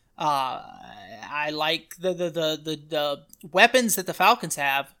shootout, I like the weapons that the Falcons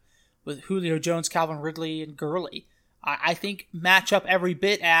have with Julio Jones, Calvin Ridley, and Gurley. I think match up every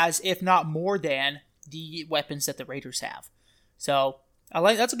bit as, if not more than, the weapons that the Raiders have. So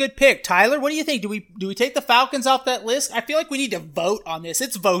that's a good pick. Tyler, what do you think? Do we take the Falcons off that list? I feel like we need to vote on this.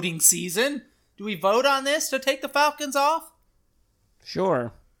 It's voting season. Do we vote on this to take the Falcons off?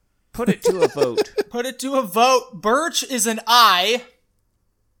 Sure. Put it to a vote. Put it to a vote. Birch is an I.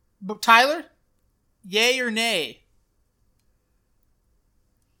 But Tyler, yay or nay?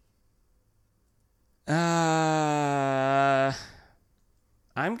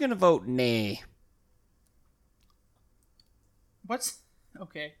 I'm gonna vote nay.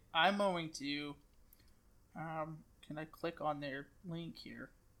 Okay, I'm going to, can I click on their link here?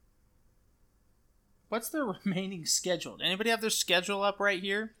 What's their remaining schedule? Anybody have their schedule up right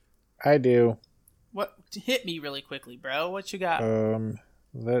here? I do. What? Hit me really quickly, bro. What you got?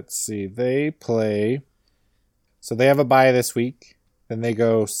 Let's see. They play, so they have a bye this week. Then they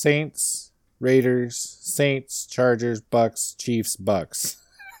go Saints, Raiders, Saints, Chargers, Bucks, Chiefs, Bucks.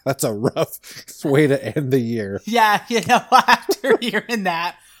 That's a rough way to end the year. Yeah, after hearing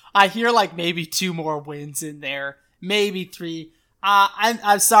that, I hear like maybe 2 more wins in there, maybe 3.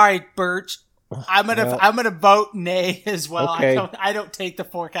 I'm sorry, Birch. I'm gonna vote nay as well. Okay. I don't take the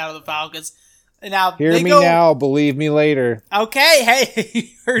fork out of the Falcons. Now hear me now, believe me later. Okay, hey, you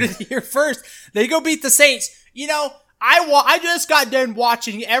heard it here first. They go beat the Saints. I just got done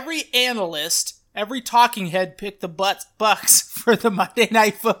watching every analyst. Every talking head picked the Bucks for the Monday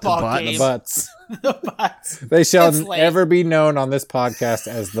Night Football game. The Butts. The Butts. They shall never be known on this podcast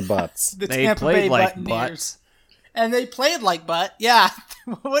as the Butts. They played like butts. And they played like butt. Yeah.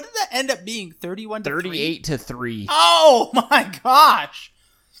 What did that end up being? 31 to 38 to 3. Oh my gosh.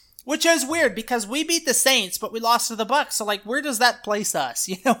 Which is weird because we beat the Saints, but we lost to the Bucks. So like, where does that place us?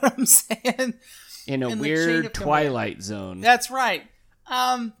 You know what I'm saying? In a weird twilight zone. That's right.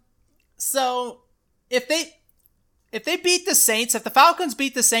 So if they beat the Saints, if the Falcons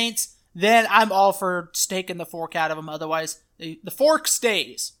beat the Saints, then I'm all for taking the fork out of them. Otherwise, the fork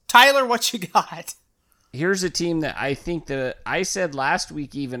stays. Tyler, what you got? Here's a team that I think that I said last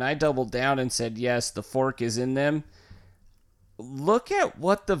week even, I doubled down and said, yes, the fork is in them. Look at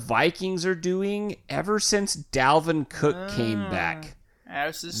what the Vikings are doing ever since Dalvin Cook came back.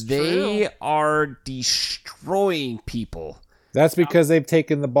 This is they true. are destroying people. That's because they've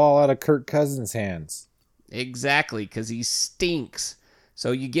taken the ball out of Kirk Cousins' hands. Exactly, because he stinks.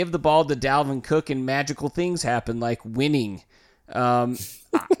 So you give the ball to Dalvin Cook and magical things happen, like winning.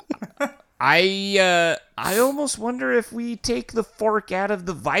 I almost wonder if we take the fork out of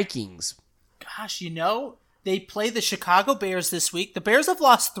the Vikings. Gosh, they play the Chicago Bears this week. The Bears have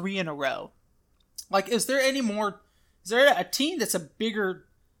lost 3 in a row. Like, is there a team that's a bigger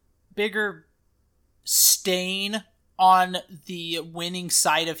stain on the winning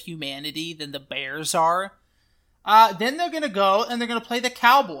side of humanity than the Bears are? Then they're going to go and they're going to play the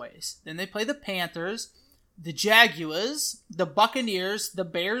Cowboys. Then they play the Panthers, the Jaguars, the Buccaneers, the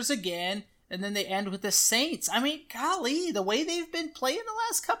Bears again, and then they end with the Saints. I mean, golly, the way they've been playing the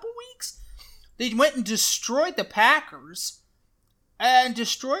last couple weeks. They went and destroyed the Packers and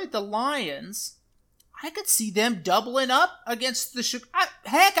destroyed the Lions. I could see them doubling up against the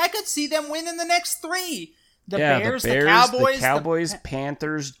heck, I could see them winning the next 3. The Bears, the Cowboys,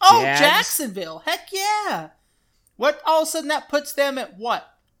 Panthers, Jags. Oh, Jacksonville. Heck yeah. What, all of a sudden that puts them at what?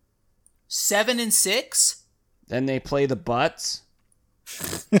 7-6? Then they play the Butts.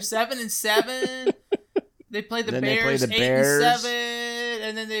 7-7. They play the Bears. 8-7. it,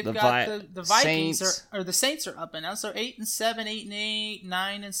 and then they've got the Vikings Saints. or the Saints are up and down. So 8-7, 8-8,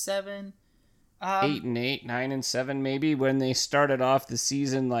 9-7. 8-8, 9-7, maybe when they started off the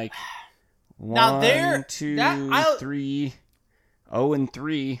season like 3,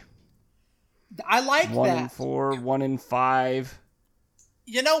 0-3. I like 1-4, 1-5.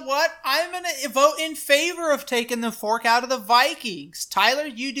 You know what? I'm going to vote in favor of taking the fork out of the Vikings. Tyler,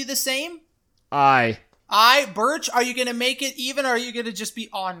 you do the same? Aye. Birch, are you going to make it even, or are you going to just be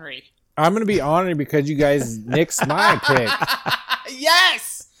ornery? I'm going to be ornery because you guys nixed my pick.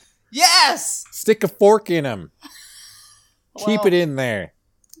 Yes! Yes! Stick a fork in them. Well, Keep it in there.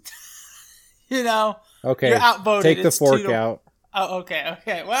 You know. Okay. You're outvoted. Take the fork out. Oh,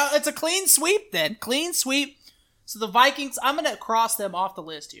 okay. Well, it's a clean sweep then. Clean sweep. So the Vikings, I'm going to cross them off the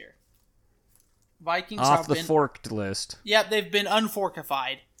list here. Vikings off the forked list. Yep, they've been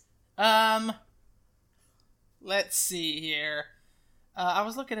unforkified. Let's see here. I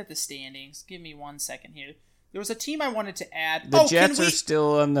was looking at the standings. Give me 1 second here. There was a team I wanted to add. The Jets are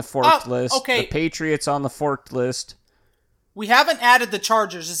still on the forked list. Okay. The Patriots on the forked list. We haven't added the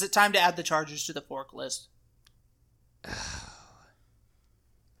Chargers. Is it time to add the Chargers to the fork list?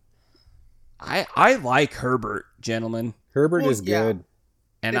 I like Herbert, gentlemen. Herbert is good.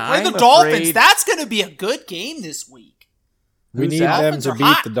 And they play the Dolphins. That's going to be a good game this week. We need them to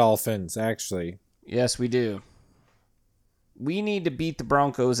beat the Dolphins, actually. Yes, we do. We need to beat the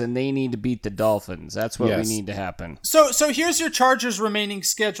Broncos, and they need to beat the Dolphins. That's what we need to happen. So here's your Chargers' remaining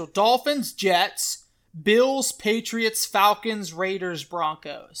schedule. Dolphins, Jets, Bills, Patriots, Falcons, Raiders,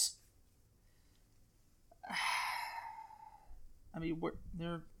 Broncos. I mean,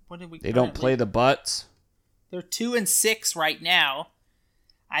 they don't play the butts. They're 2-6 right now.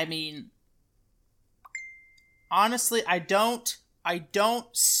 I mean, honestly, I don't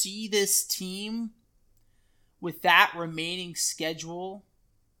see this team with that remaining schedule.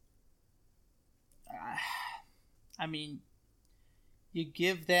 I mean, you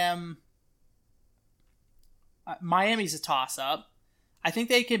give them Miami's a toss-up. I think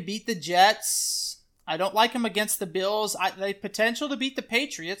they can beat the Jets. I don't like them against the Bills. They potential to beat the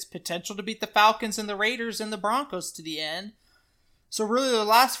Patriots, potential to beat the Falcons and the Raiders and the Broncos to the end. So really the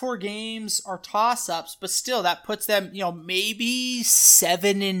last 4 games are toss-ups, but still that puts them, maybe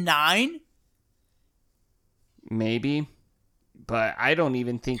 7-9. Maybe. But I don't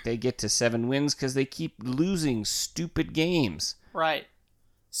even think they get to 7 wins because they keep losing stupid games. Right.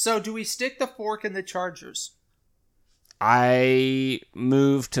 So do we stick the fork in the Chargers? I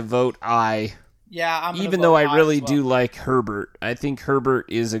move to vote aye. Yeah, I'm gonna even though I really do like Herbert. I think Herbert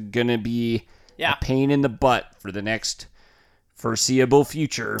is going to be a pain in the butt for the next foreseeable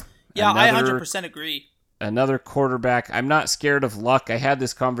future. Yeah, I 100% agree. Another quarterback. I'm not scared of Luck. I had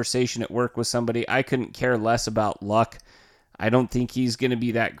this conversation at work with somebody. I couldn't care less about Luck. I don't think he's going to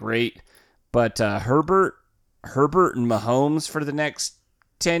be that great. But Herbert and Mahomes for the next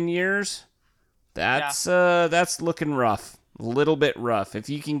 10 years, that's looking rough. A little bit rough. If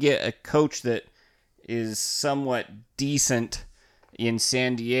you can get a coach that is somewhat decent in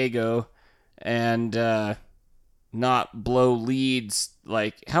San Diego and not blow leads.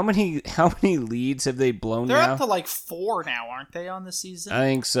 Like how many leads have they blown now? They're up to like 4 now, aren't they, on the season? I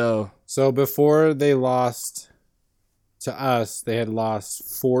think so. So before they lost to us, they had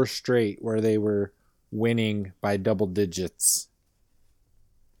lost 4 straight where they were winning by double digits.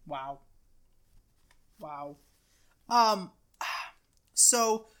 Wow.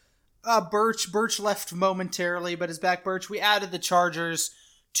 So Birch left momentarily, but is back. Birch, we added the Chargers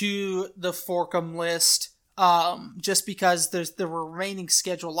to the Forkum list just because there's the remaining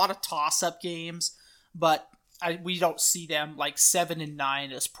schedule, a lot of toss-up games, but we don't see them like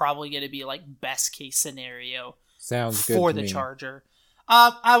 7-9 is probably going to be like best case scenario. Sounds good for to the me. Charger.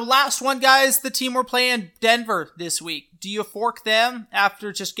 Last one, guys. The team we're playing, Denver, this week. Do you fork them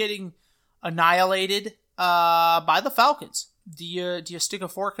after just getting annihilated by the Falcons? Do you stick a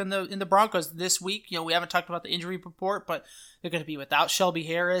fork in the Broncos this week? We haven't talked about the injury report, but they're going to be without Shelby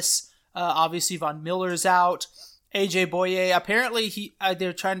Harris. Obviously, Von Miller's out. AJ Boye, apparently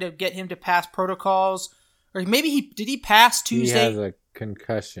they're trying to get him to pass protocols, or maybe did he pass Tuesday? He has a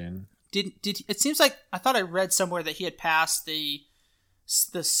concussion. Did it seems like I thought I read somewhere that he had passed the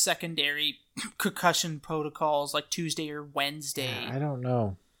secondary concussion protocols like Tuesday or Wednesday. I don't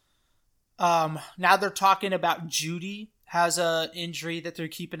know. Now they're talking about Judy has a injury that they're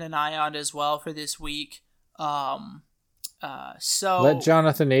keeping an eye on as well for this week. So let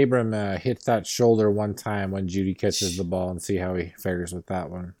Jonathan Abram hit that shoulder one time when Judy catches the ball and see how he fares with that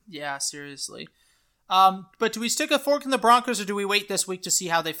one. Yeah, seriously. But do we stick a fork in the Broncos or do we wait this week to see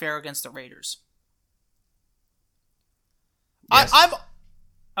how they fare against the Raiders? Yes.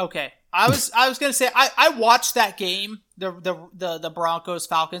 Okay. I was gonna say I watched that game, the Broncos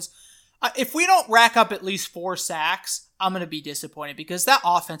Falcons. If we don't rack up at least 4 sacks, I'm gonna be disappointed because that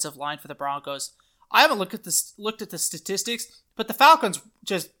offensive line for the Broncos. I haven't looked at the statistics, but the Falcons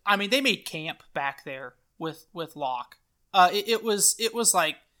they made camp back there with Locke. It was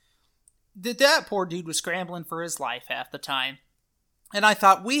like that poor dude was scrambling for his life half the time, and I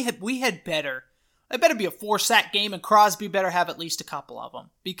thought we had better. It better be a 4-sack game, and Crosby better have at least a couple of them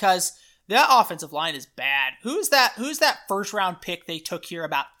because that offensive line is bad. Who's that first round pick they took here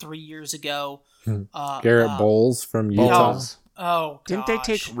about 3 years ago? Garrett Bowles from Utah. Bowles. Oh, gosh. Didn't they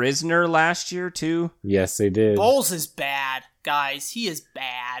take Risner last year too? Yes, they did. Bowles is bad, guys. He is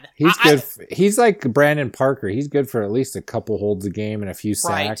bad. He's good. He's like Brandon Parker. He's good for at least a couple holds a game and a few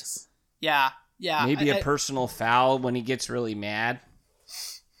sacks. Right. Yeah. Maybe a personal foul when he gets really mad.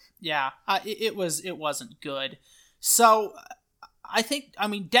 Yeah, it wasn't good. So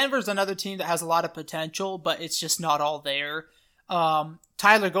Denver's another team that has a lot of potential, but it's just not all there.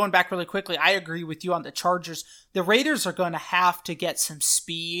 Tyler, going back really quickly, I agree with you on the Chargers. The Raiders are going to have to get some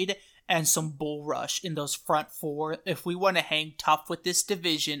speed and some bull rush in those front 4 if we want to hang tough with this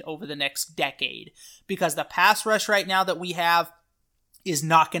division over the next decade. Because the pass rush right now that we have is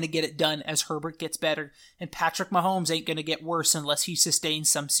not going to get it done as Herbert gets better, and Patrick Mahomes ain't going to get worse unless he sustains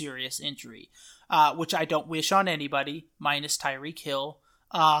some serious injury, which I don't wish on anybody, minus Tyreek Hill.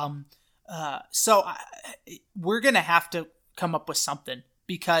 So we're going to have to come up with something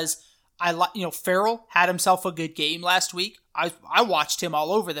because Farrell had himself a good game last week. I watched him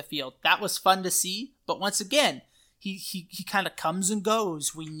all over the field. That was fun to see, but once again, he kind of comes and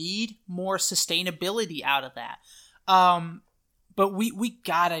goes. We need more sustainability out of that. But we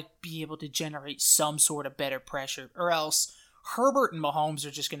gotta be able to generate some sort of better pressure, or else Herbert and Mahomes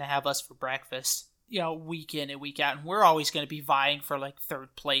are just gonna have us for breakfast, week in and week out, and we're always gonna be vying for like 3rd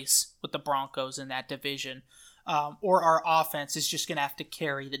place with the Broncos in that division. Or our offense is just gonna have to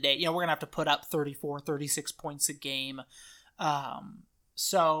carry the day. We're gonna have to put up 34, 36 points a game. But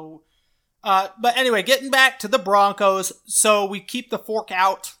anyway, getting back to the Broncos, so we keep the fork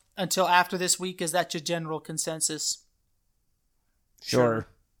out until after this week. Is that your general consensus? Sure.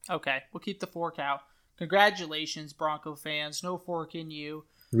 Okay, we'll keep the fork out. Congratulations, Bronco fans. No fork in you.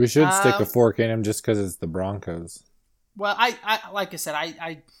 We should stick a fork in him just because it's the Broncos. Well, I like I said,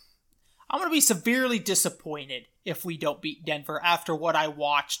 I'm going to be severely disappointed if we don't beat Denver after what I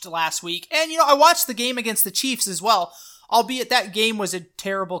watched last week. And, I watched the game against the Chiefs as well, albeit that game was in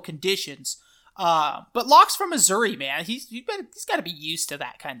terrible conditions. But Locke's from Missouri, man. He's got to be used to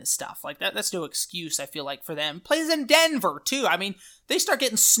that kind of stuff. Like that's no excuse, I feel like, for them. Plays in Denver too. They start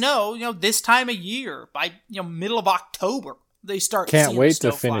getting snow, this time of year. By middle of October, they start. Can't wait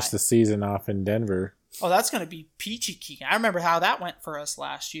to finish the season off in Denver. Oh, that's going to be peachy keen. I remember how that went for us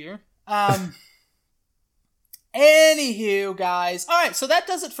last year. Anywho, guys. All right, so that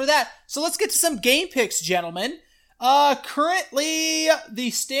does it for that. So let's get to some game picks, gentlemen. Currently,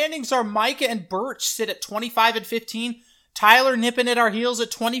 the standings are Micah and Birch sit at 25 and 15. Tyler nipping at our heels at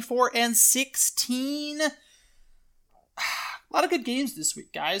 24 and 16. A lot of good games this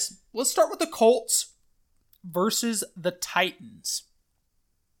week, guys. Let's start with the Colts versus the Titans.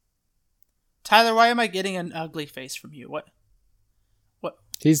 Tyler, why am I getting an ugly face from you? What?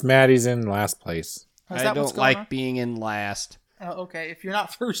 He's mad he's in last place. I don't like being in last. Oh, okay. If you're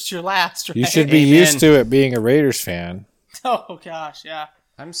not first, you're last, right? You should be used to it being a Raiders fan. Oh, gosh, yeah.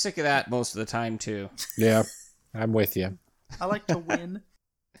 I'm sick of that most of the time, too. Yeah, I'm with you. I like to win.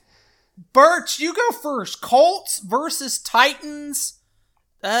 Birch, you go first. Colts versus Titans.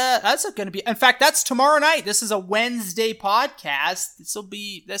 That's going to be... In fact, that's tomorrow night. This is a Wednesday podcast.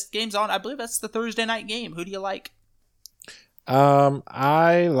 This game's on. I believe that's the Thursday night game. Who do you like?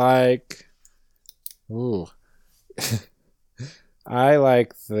 I like... Ooh... I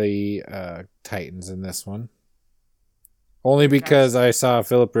like the Titans in this one. Only because I saw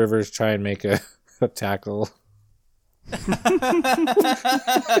Phillip Rivers try and make a tackle. That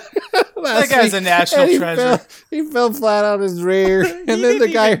guy's a national treasure. He fell flat on his rear, and then the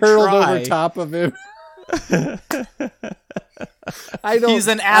guy hurled over top of him. He's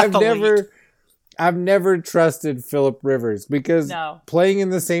an athlete. I've never trusted Phillip Rivers because playing in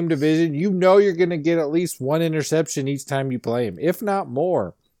the same division, you're going to get at least one interception each time you play him, if not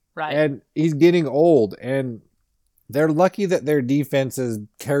more. Right. And he's getting old, and they're lucky that their defense has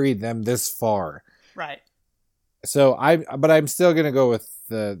carried them this far. Right. So I'm still going to go with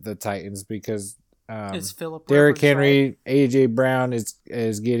the Titans because it's Phillip Derrick Rivers, Henry, right? AJ Brown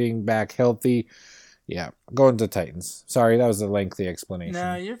is getting back healthy. Yeah, going to Titans. Sorry, that was a lengthy explanation.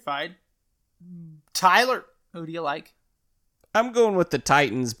 No, you're fine. Tyler, who do you like? I'm going with the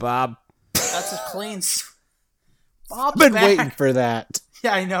Titans, Bob. That's a clean. Bob's been back. waiting for that.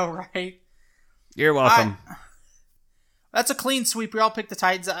 Yeah, I know, right? You're welcome. That's a clean sweep. We all picked the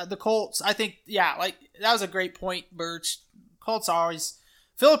Titans. The Colts, I think, that was a great point, Birch. Colts are always...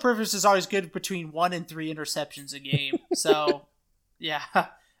 Phillip Rivers is always good between 1 and 3 interceptions a game. So, yeah.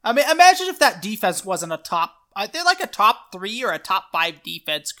 I mean, imagine if that defense wasn't a top... They're like a top 3 or a top 5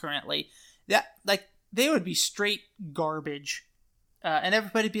 defense currently. They would be straight garbage. And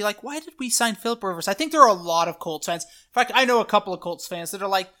everybody would be like, why did we sign Phillip Rivers? I think there are a lot of Colts fans. In fact, I know a couple of Colts fans that are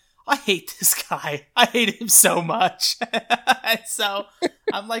like, I hate this guy. I hate him so much. And so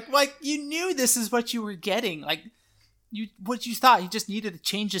I'm like, you knew this is what you were getting. Like, what you thought? You just needed to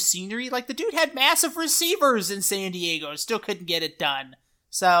change the scenery? Like, the dude had massive receivers in San Diego. Still couldn't get it done.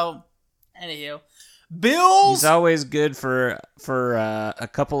 So, anywho. Bills. He's always good for a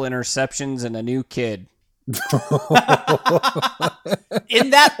couple interceptions and a new kid. In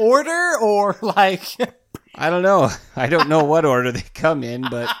that order, or like... I don't know. I don't know what order they come in,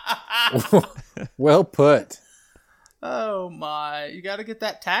 but... Well put. Oh, my. You got to get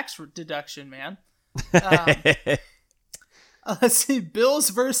that tax deduction, man. Let's see. Bills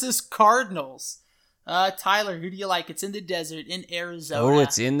versus Cardinals. Tyler, who do you like? It's in the desert in Arizona. Oh,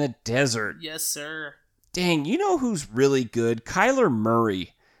 it's in the desert. Yes, sir. Dang, you know who's really good? Kyler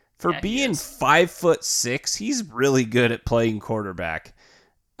Murray. For being 5'6", he's really good at playing quarterback.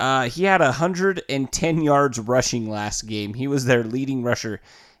 He had 110 yards rushing last game. He was their leading rusher.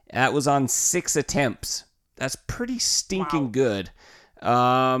 That was on 6 attempts. That's pretty stinking good.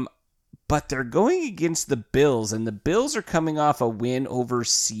 But they're going against the Bills, and the Bills are coming off a win over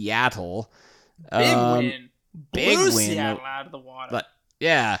Seattle. Big win. Big Blew win. Seattle out of the water. But,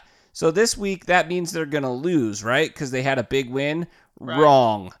 yeah. So this week, that means they're going to lose, right? Because they had a big win? Right.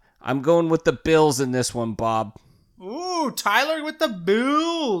 Wrong. I'm going with the Bills in this one, Bob. Ooh, Tyler with the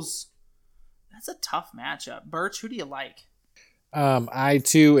Bills. That's a tough matchup. Birch, who do you like? I,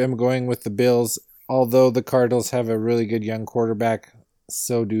 too, am going with the Bills. Although the Cardinals have a really good young quarterback,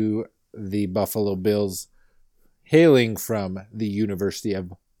 so do the Buffalo Bills, hailing from the University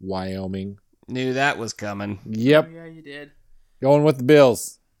of Wyoming. Knew that was coming. Yep. Oh, yeah, you did. Going with the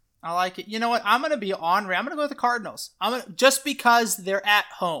Bills. I like it. You know what? I'm going to be ornery. I'm going to go with the Cardinals. Just because they're at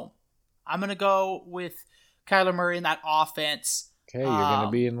home. I'm going to go with Kyler Murray in that offense. Okay, you're going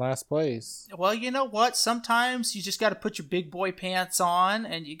to be in last place. Well, you know what? Sometimes you just got to put your big boy pants on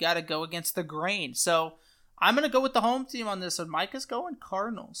and you got to go against the grain. So I'm going to go with the home team on this one. Micah's going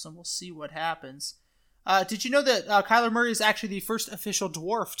Cardinals, and we'll see what happens. Did you know that Kyler Murray is actually the first official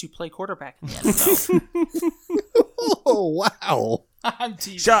dwarf to play quarterback in the NFL? Oh, wow. I'm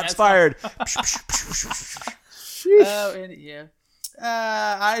teasing. Shots fired.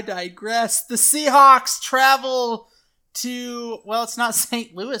 I digress. The Seahawks travel to, well, it's not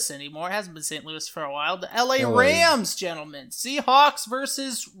St. Louis anymore. It hasn't been St. Louis for a while. The LA Rams, gentlemen. Seahawks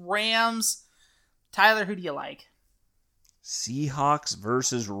versus Rams. Tyler, who do you like? Seahawks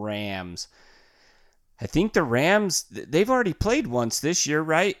versus Rams. I think the Rams, they've already played once this year,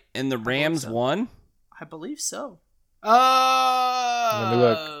 right? And the Rams won? I believe so. Let me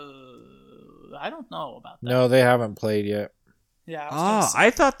look. I don't know about that. No, they haven't played yet. Yeah. I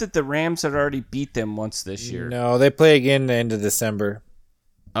thought that the Rams had already beat them once this year. No, they play again the end of December.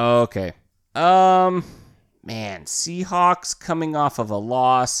 Oh, okay. Man, Seahawks coming off of a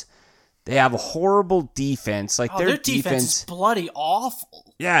loss. They have a horrible defense. Like their defense is bloody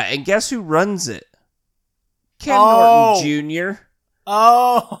awful. Yeah, and guess who runs it? Ken Norton Jr.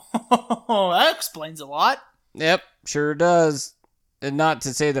 Oh, that explains a lot. Yep, sure does. And not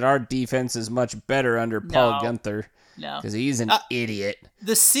to say that our defense is much better under Paul Guenther. No. Because he's an idiot.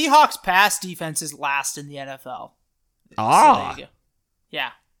 The Seahawks pass defense is last in the NFL. Ah. So there you go. Yeah.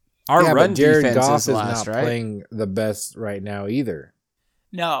 Our run Jared defense Goff is last, not right? playing the best right now either.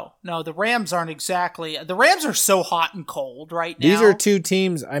 No, the Rams aren't exactly. The Rams are so hot and cold right now. These are two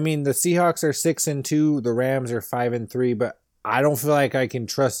teams. I mean, the Seahawks are 6-2. The Rams are 5-3. But I don't feel like I can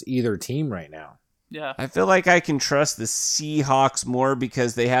trust either team right now. Yeah, I feel like I can trust the Seahawks more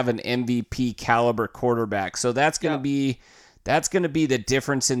because they have an MVP caliber quarterback. So that's gonna be the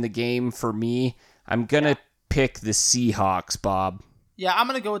difference in the game for me. I'm gonna pick the Seahawks, Bob. Yeah, I'm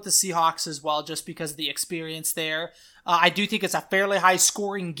gonna go with the Seahawks as well, just because of the experience there. I do think it's a fairly high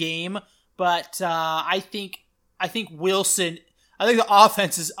scoring game, but I think Wilson. I think the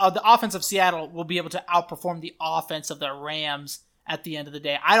offense of Seattle will be able to outperform the offense of the Rams at the end of the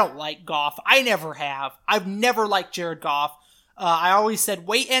day. I don't like Goff. I never have. I've never liked Jared Goff. I always said,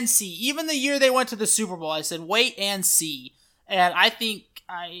 wait and see. Even the year they went to the Super Bowl, I said, wait and see. And I think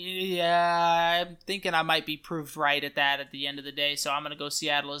I'm thinking I might be proved right at that at the end of the day, so I'm going to go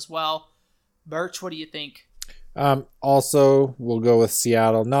Seattle as well. Birch, what do you think? Also, we'll go with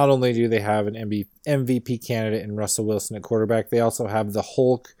Seattle. Not only do they have an MVP candidate in Russell Wilson at quarterback, they also have the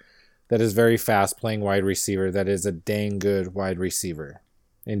Hulk that is very fast playing wide receiver. That is a dang good wide receiver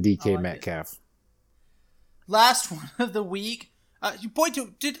in DK Metcalf. Last one of the week.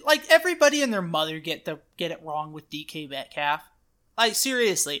 Did like everybody and their mother get it wrong with DK Metcalf? Like,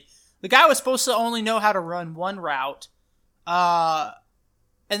 seriously, the guy was supposed to only know how to run one route, and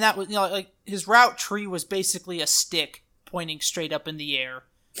that was, like, his route tree was basically a stick pointing straight up in the air,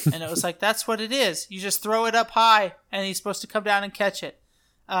 and it was like, that's what it is. You just throw it up high, and he's supposed to come down and catch it.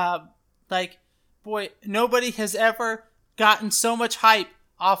 Nobody has ever gotten so much hype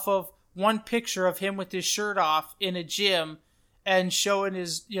off of one picture of him with his shirt off in a gym and showing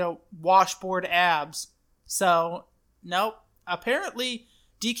his, washboard abs. So, nope. Apparently,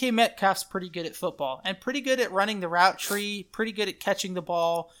 DK Metcalf's pretty good at football and pretty good at running the route tree, pretty good at catching the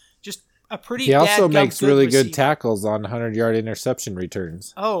ball. Just a pretty He also makes really receiver. Good tackles on 100-yard interception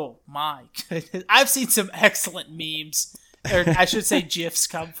returns. Oh, my goodness. I've seen some excellent memes, or I should say GIFs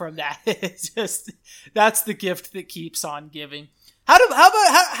come from that. It's just, that's the gift that keeps on giving. How do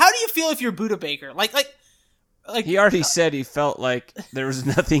you feel if you're Budda Baker? Like he already said he felt like there was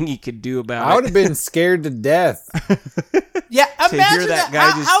nothing he could do about it. I would have been scared to death. Yeah, imagine that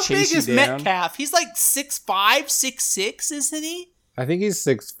guy just how chase big is you down. Metcalf? He's like 6'5", 6'6", isn't he? I think he's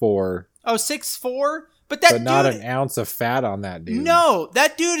 6'4". Oh, 6'4"? But not an ounce of fat on that dude. No,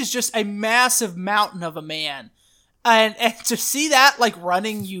 that dude is just a massive mountain of a man. And to see that, like,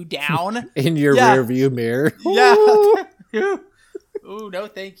 running you down. In your rear view mirror. Yeah. Ooh, no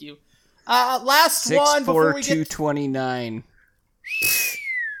thank you. Last 6'4", one before we get... 229.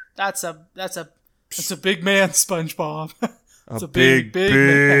 That's a big man, SpongeBob. It's a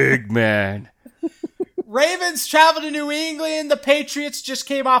big man. Ravens travel to New England. The Patriots just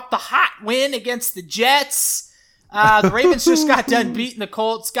came off the hot win against the Jets. The Ravens just got done beating the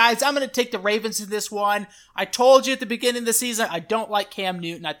Colts. Guys, I'm going to take the Ravens in this one. I told you at the beginning of the season, I don't like Cam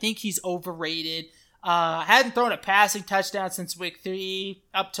Newton. I think he's overrated. Hadn't thrown a passing touchdown since week 3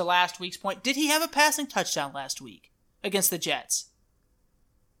 up to last week's point. Did he have a passing touchdown last week against the Jets?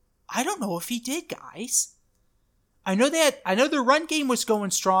 I don't know if he did, guys. I know their run game was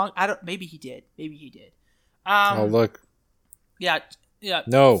going strong. Maybe he did. Look. Yeah.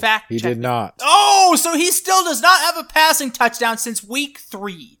 No, he did not. Oh, so he still does not have a passing touchdown since week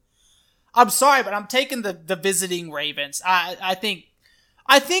 3. I'm sorry, but I'm taking the visiting Ravens. I think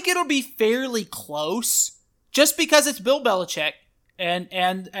it'll be fairly close, just because it's Bill Belichick and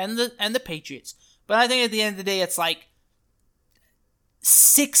the Patriots. But I think at the end of the day, it's like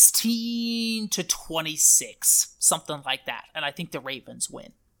 16-26, something like that. And I think the Ravens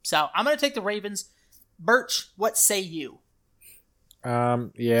win. So I'm going to take the Ravens. Birch, what say you?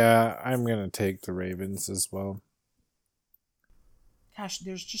 Yeah, I'm going to take the Ravens as well. Gosh,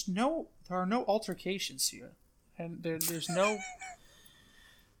 there are no altercations here. And there's no...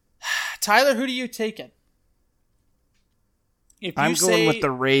 Tyler, who do you take it? I'm going with the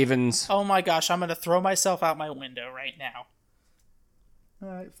Ravens. Oh my gosh, I'm going to throw myself out my window right now. All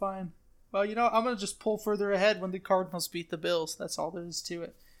right, fine. Well, I'm going to just pull further ahead when the Cardinals beat the Bills. That's all there is to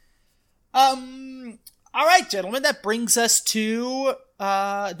it. All right, gentlemen, that brings us to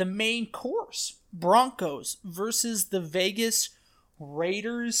the main course. Broncos versus the Vegas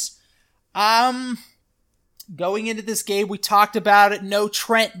Raiders. Going into this game, we talked about it. No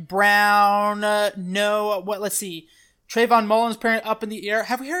Trent Brown. Let's see. Trayvon Mullen's parent up in the air.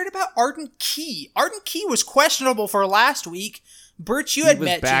 Have we heard about Arden Key? Arden Key was questionable for last week. Birch, you had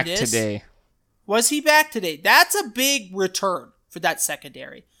mentioned this. He was back today. Was he back today? That's a big return for that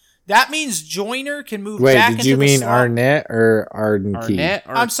secondary. That means Joyner can move back into the slot. Wait, did you mean Arnett or Arden Key?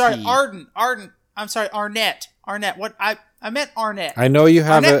 I'm sorry, Arden. I'm sorry, Arnett. What? I meant Arnett. I know you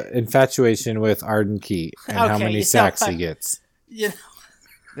have an infatuation with Arden Key and how many sacks he gets.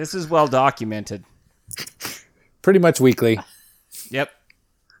 This is well documented. Pretty much weekly. Yep.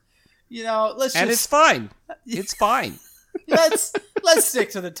 And it's fine. It's fine. Let's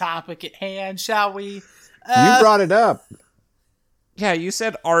stick to the topic at hand, shall we? You brought it up. Yeah, you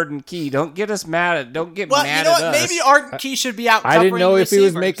said Arden Key. Don't get us mad. Don't get mad at us. Maybe Arden Key should be out covering I didn't know if receivers. He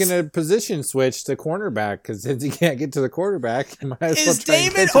was making a position switch to cornerback, because since he can't get to the quarterback, he might as well try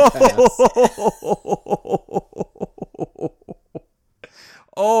and catch a pass.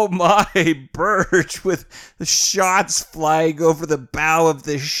 Oh my, Birch, with the shots flying over the bow of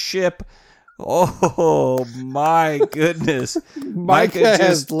the ship. Oh my goodness. Micah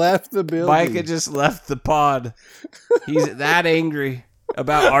has left the building. Micah just left the pod. He's that angry.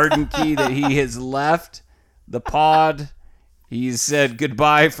 about Arden Key that he has left the pod. He's said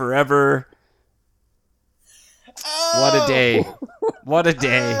goodbye forever. Oh. What a day. What a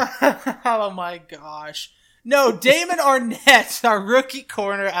day. Oh my gosh. No, Damon Arnett, our rookie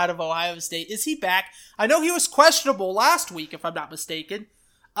corner out of Ohio State. Is he back? I know he was questionable last week, if I'm not mistaken.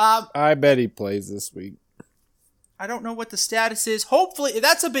 I bet he plays this week. I don't know what the status is. Hopefully,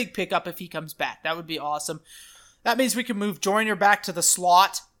 that's a big pickup if he comes back. That would be awesome. That means we can move Joyner back to the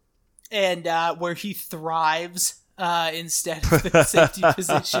slot and where he thrives instead of the safety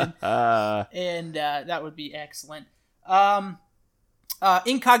position. And that would be excellent.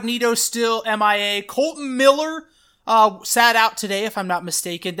 Incognito still MIA. Colton Miller sat out today, if I'm not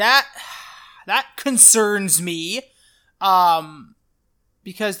mistaken. That concerns me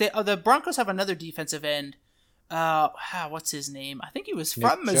because the Broncos have another defensive end. What's his name? I think he was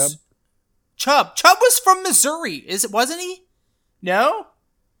from Chubb. Chubb was from Missouri. Wasn't he? No?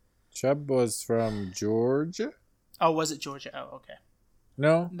 Chubb was from Georgia? Oh, was it Georgia? Oh, okay.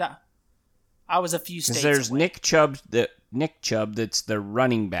 No. I was a few states there's away. Nick Chubb that's the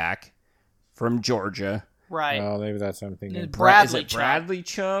running back from Georgia. Right. Oh, maybe that's what I'm thinking. Bradley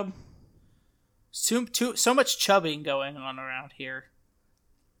Chubb? So much chubbing going on around here.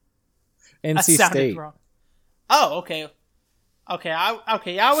 NC State. Wrong. Oh, okay.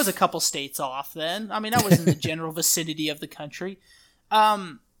 I was a couple states off then. I mean, I was in the general vicinity of the country.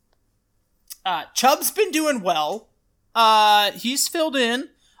 Chubb's been doing well. He's filled in.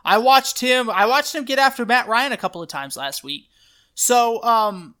 I watched him get after Matt Ryan a couple of times last week.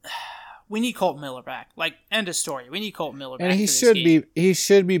 So, we need Colton Miller back. Like, end of story. We need Colton Miller back. And he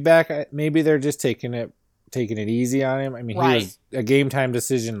should be back. Maybe they're just taking it easy on him. I mean, He was a game time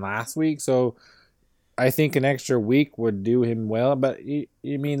decision last week, so I think an extra week would do him well. But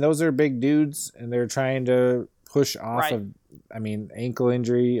those are big dudes, and they're trying to push off of, ankle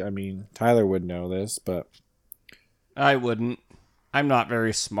injury. Tyler would know this, but I wouldn't. I'm not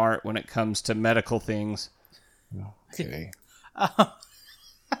very smart when it comes to medical things. Okay.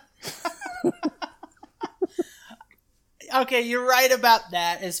 Okay, you're right about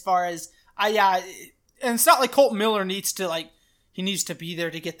that. As far as and it's not like Colton Miller needs to be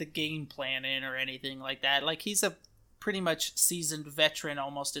there to get the game plan in or anything like that. Like, he's a pretty much seasoned veteran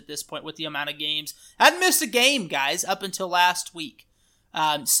almost at this point with the amount of games. Hadn't missed a game, guys, up until last week.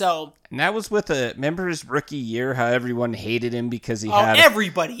 And that was remember his rookie year, how everyone hated him because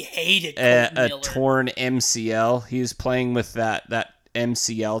everybody hated a torn MCL. He was playing with that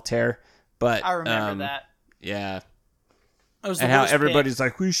MCL tear, but I remember that. Yeah. And how everybody's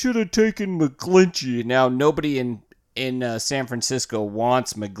like, we should have taken McGlinchey. Now nobody in San Francisco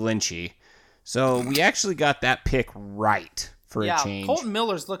wants McGlinchey. So we actually got that pick right for a change. Colton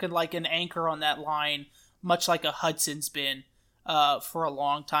Miller's looking like an anchor on that line, much like a Hudson's been for a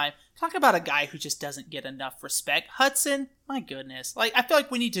long time. Talk about a guy who just doesn't get enough respect. Hudson, my goodness. Like, I feel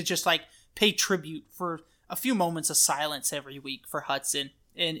like we need to just pay tribute for a few moments of silence every week for Hudson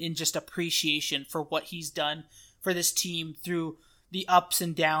and in just appreciation for what he's done for this team through the ups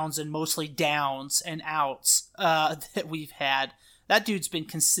and downs and mostly downs and outs that we've had. That dude's been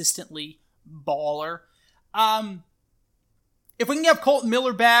consistently baller. If we can have Colton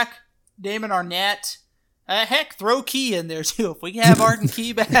Miller back, Damon Arnett, heck, throw Key in there too. If we can have Arden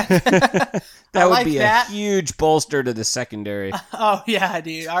Key back, that would be a huge bolster to the secondary. Oh yeah,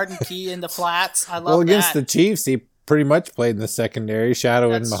 dude, Arden Key in the flats. I love that. Well, against the Chiefs, he pretty much played in the secondary,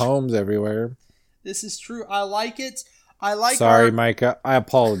 shadowing Mahomes everywhere. This is true. I like it. Sorry, Micah. I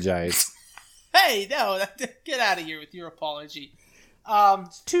apologize. Hey, no, get out of here with your apology.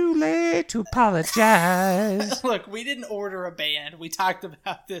 It's too late to apologize. Look, we didn't order a band. We talked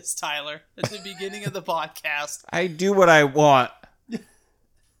about this, Tyler, at the beginning of the podcast. I do what I want.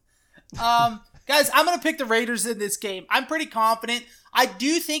 Guys, I'm going to pick the Raiders in this game. I'm pretty confident. I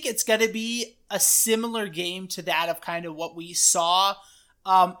do think it's going to be a similar game to that of kind of what we saw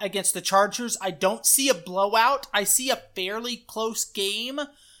against the Chargers. I don't see a blowout. I see a fairly close game.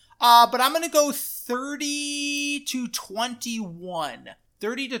 But I'm going to go 30-21.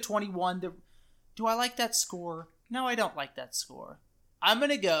 30-21. Do I like that score? No, I don't like that score. I'm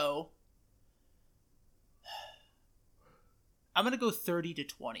going to go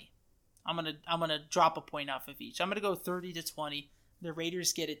 30-20. I'm going to drop a point off of each. I'm going to go 30-20. The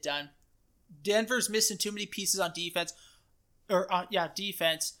Raiders get it done. Denver's missing too many pieces on defense.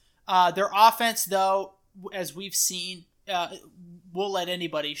 Defense. Their offense, though, as we've seen, we'll let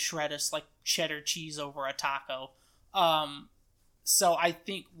anybody shred us like cheddar cheese over a taco. So I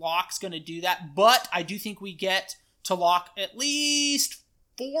think Locke's going to do that. But I do think we get to Locke at least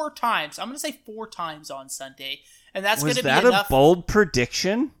 4 times. I'm going to say 4 times on Sunday, and that's going to be enough. Was that a bold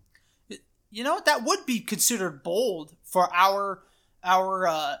prediction? You know what? That would be considered bold for our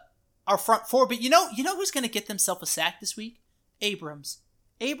front four. But you know who's going to get themselves a sack this week? Abrams.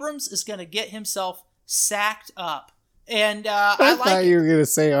 Abrams is going to get himself sacked up. And I thought you were going to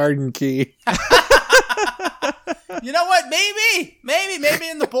say Arden Key. You know what? Maybe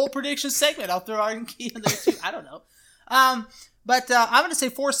in the bold prediction segment, I'll throw Arden Key in there too. I don't know. But I'm going to say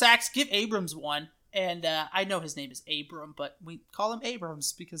 4 sacks. Give Abrams 1. And I know his name is Abram, but we call him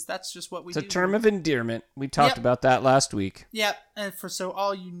Abrams because that's just what we do. It's a term of endearment. We talked about that last week. Yep. And so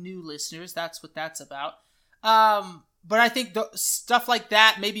all you new listeners, that's what that's about. But I think stuff like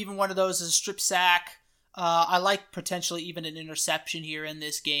that, maybe even one of those is a strip sack. I like potentially even an interception here in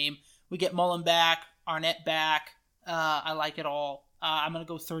this game. We get Mullen back, Arnett back. I like it all. I'm going to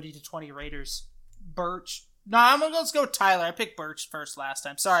go 30-20 Raiders. Birch. No, let's go Tyler. I picked Birch first last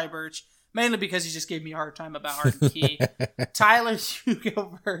time. Sorry, Birch. Mainly because he just gave me a hard time about Arden Key. Tyler, you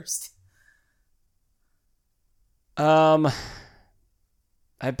go first. I've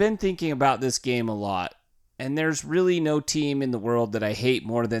been thinking about this game a lot, and there's really no team in the world that I hate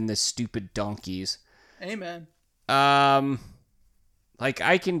more than the stupid Donkeys. Amen. Like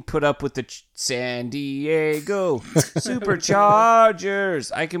I can put up with the San Diego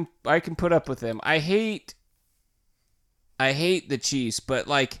Superchargers. I can put up with them. I hate the Chiefs, but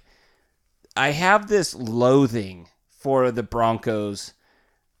like I have this loathing for the Broncos,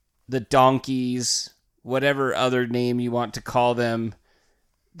 the Donkeys, whatever other name you want to call them.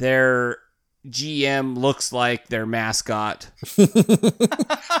 Their GM looks like their mascot.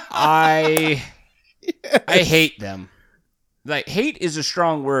 I hate them. Like hate is a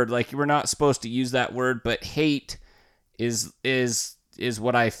strong word. Like we're not supposed to use that word, but hate is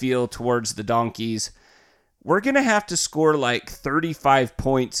what I feel towards the Donkeys. We're going to have to score like 35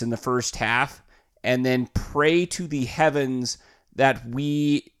 points in the first half and then pray to the heavens that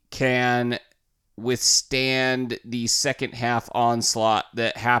we can withstand the second half onslaught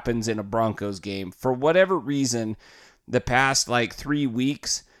that happens in a Broncos game. For whatever reason, the past like 3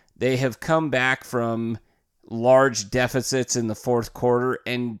 weeks, they have come back from large deficits in the fourth quarter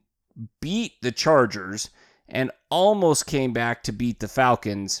and beat the Chargers and almost came back to beat the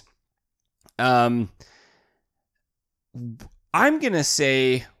Falcons. I'm gonna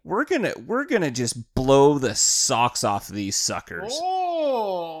say we're gonna just blow the socks off these suckers.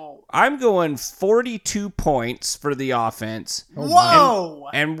 Oh. I'm going 42 points for the offense. Whoa!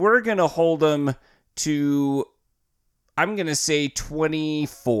 And we're gonna hold them to, I'm gonna say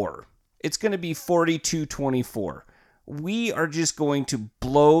 24. It's gonna be 42-24. We are just going to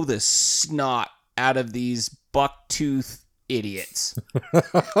blow the snot out of these bucktooth idiots.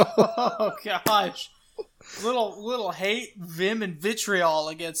 Oh gosh. Little hate, vim, and vitriol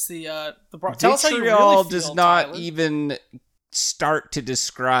against the Broncos. Tell us how you really feel, does not Tyler. even start to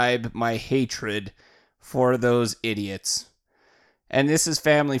describe my hatred for those idiots. And this is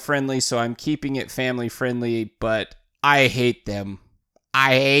family friendly, so I'm keeping it family friendly, but I hate them.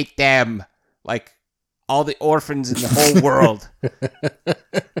 I hate them. Like all the orphans in the whole world.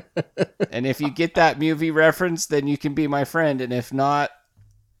 And if you get that movie reference, then you can be my friend. And if not,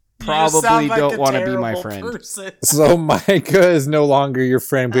 probably don't want to be my friend. Person. So Micah is no longer your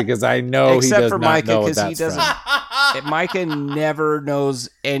friend because I know Except he does for not Micah, know what because he that's doesn't. Micah never knows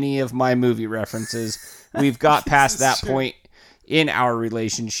any of my movie references. We've got past that point in our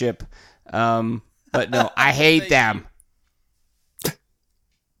relationship. But no, I hate them.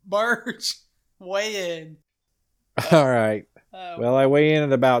 Birch, weigh in. All right. Well, I weigh in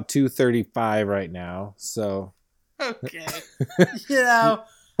at about 235 right now. So. Okay. You know,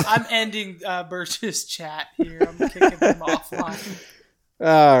 I'm ending Birch's chat here. I'm kicking him offline.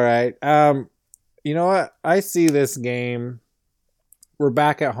 All right. You know what? I see this game. We're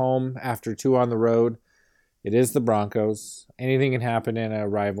back at home after 2 on the road. It is the Broncos. Anything can happen in a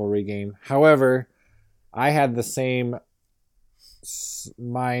rivalry game. However, I had the same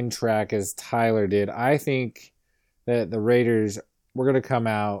mind track as Tyler did. I think that the Raiders, we're going to come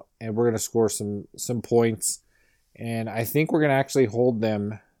out and we're going to score some points. And I think we're going to actually hold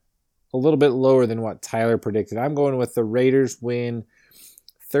them a little bit lower than what Tyler predicted. I'm going with the Raiders win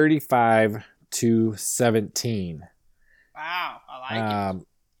 35-17. Wow, I like it.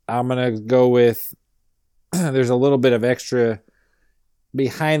 I'm going to go with, there's a little bit of extra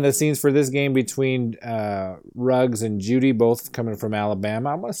behind the scenes for this game between Ruggs and Judy, both coming from Alabama.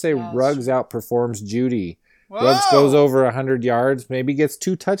 I'm going to say Ruggs outperforms Judy. Whoa. Ruggs goes over 100 yards, maybe gets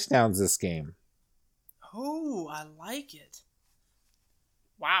 2 touchdowns this game. Oh, I like it.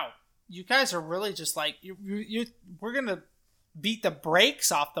 Wow. You guys are really just like, we're going to beat the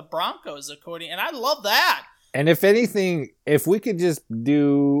brakes off the Broncos, and I love that. And if anything, if we could just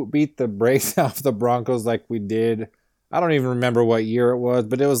beat the brakes off the Broncos like we did, I don't even remember what year it was,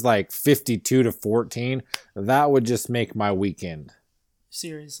 but it was like 52-14. That would just make my weekend.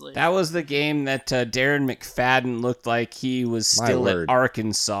 Seriously. That was the game that Darren McFadden looked like he was still at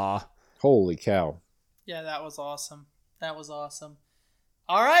Arkansas. Holy cow. Yeah, that was awesome.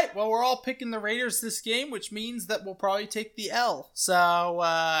 All right, well, we're all picking the Raiders this game, which means that we'll probably take the L. So,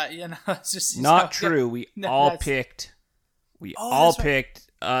 it's just... Not true. We all picked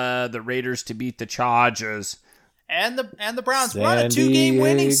the Raiders to beat the Chargers. And the Browns. We're on a 2-game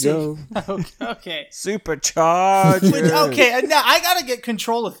winning streak. Okay. Superchargers. Okay, now I got to get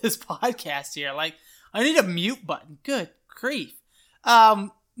control of this podcast here. Like, I need a mute button. Good grief.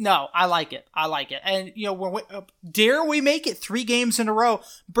 No, I like it. And, dare we make it 3 games in a row?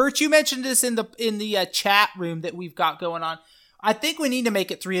 Bert, you mentioned this in the chat room that we've got going on. I think we need to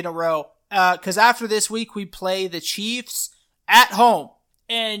make it 3 in a row. Because after this week, we play the Chiefs at home.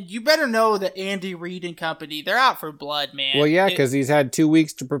 And you better know that Andy Reid and company, they're out for blood, man. Well, yeah, because he's had 2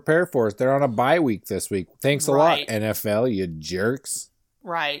 weeks to prepare for us. They're on a bye week this week. Thanks a lot, NFL, you jerks.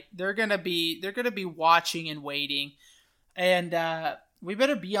 Right. They're gonna be watching and waiting. And we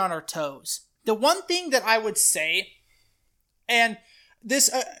better be on our toes. The one thing that I would say, and this,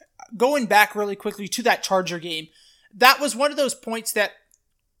 going back really quickly to that Charger game, that was one of those points that,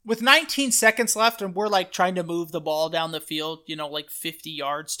 with 19 seconds left and we're like trying to move the ball down the field, like 50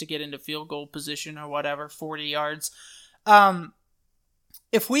 yards to get into field goal position or whatever, 40 yards.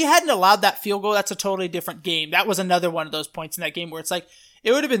 If we hadn't allowed that field goal, that's a totally different game. That was another one of those points in that game where it's like,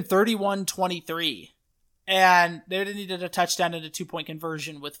 it would have been 31-23 and they would have needed a touchdown and a 2-point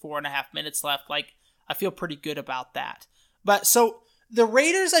conversion with 4.5 minutes left. Like, I feel pretty good about that. But so the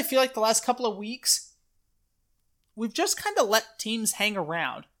Raiders, I feel like the last couple of weeks, we've just kind of let teams hang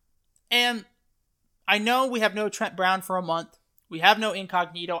around. And I know we have no Trent Brown for a month. We have no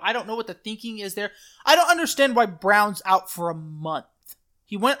Incognito. I don't know what the thinking is there. I don't understand why Brown's out for a month.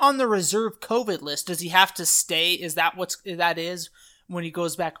 He went on the reserve COVID list. Does he have to stay? Is that that is? When he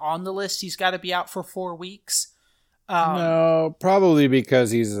goes back on the list, he's got to be out for 4 weeks? No, probably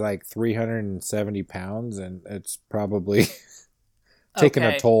because he's like 370 pounds and it's probably... taking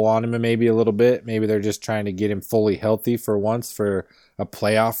a toll on him and maybe a little bit. Maybe they're just trying to get him fully healthy for once for a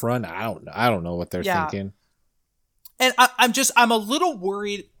playoff run. I don't know what they're thinking. And I'm a little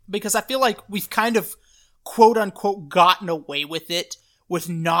worried because I feel like we've kind of quote unquote gotten away with it with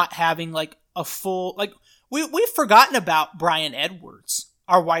not having like a full, like we've forgotten about Brian Edwards,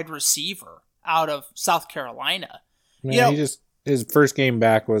 our wide receiver out of South Carolina. Yeah, his first game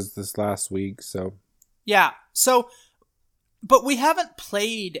back was this last week. So yeah. But we haven't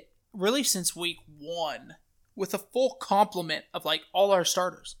played really since week 1 with a full complement of like all our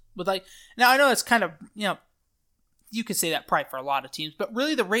starters. With like, now I know it's kind of, you could say that probably for a lot of teams, but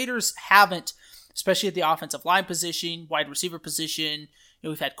really the Raiders haven't, especially at the offensive line position, wide receiver position.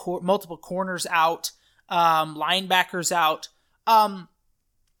 We've had multiple corners out, linebackers out. And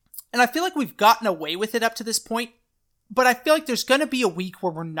I feel like we've gotten away with it up to this point, but I feel like there's going to be a week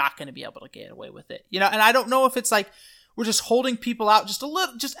where we're not going to be able to get away with it. And I don't know if it's like, we're just holding people out just a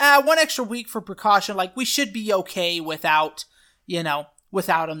little, just 1 extra week for precaution. Like, we should be okay without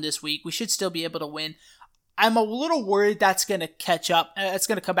them this week. We should still be able to win. I'm a little worried that's going to catch up. It's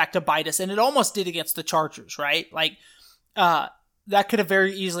going to come back to bite us. And it almost did against the Chargers, right? Like, that could have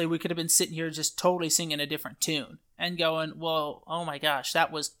very easily, we could have been sitting here just totally singing a different tune and going, well, oh my gosh,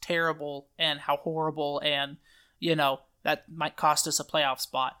 that was terrible and how horrible. And, that might cost us a playoff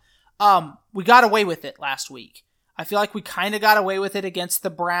spot. We got away with it last week. I feel like we kind of got away with it against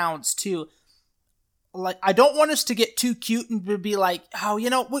the Browns, too. Like, I don't want us to get too cute and to be like, oh,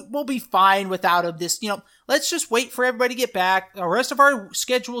 we'll be fine without him. Let's just wait for everybody to get back. The rest of our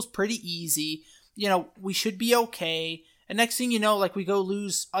schedule is pretty easy. We should be okay. And next thing you know, like, we go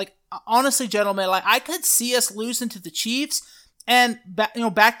lose. Like, honestly, gentlemen, like, I could see us losing to the Chiefs and,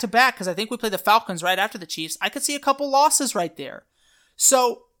 back to back, because I think we play the Falcons right after the Chiefs. I could see a couple losses right there.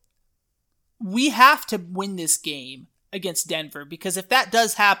 So, we have to win this game against Denver, because if that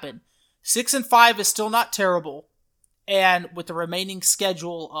does happen, 6-5 is still not terrible. And with the remaining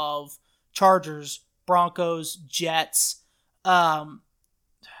schedule of Chargers, Broncos, Jets,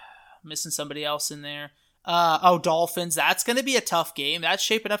 missing somebody else in there. Dolphins. That's going to be a tough game. That's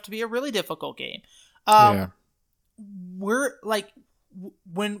shaping up to be a really difficult game. We're like,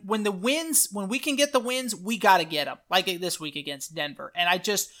 when we can get the wins, we got to get them. Like this week against Denver. And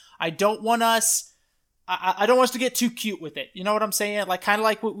I don't want us, I don't want us to get too cute with it. You know what I'm saying? Like, kind of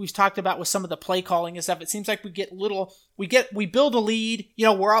like what we've talked about with some of the play calling and stuff. It seems like we build a lead,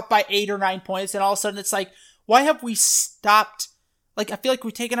 we're up by 8 or 9 points, and all of a sudden it's like, why have we stopped? Like, I feel like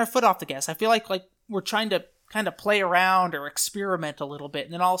we've taken our foot off the gas. I feel like we're trying to kind of play around or experiment a little bit,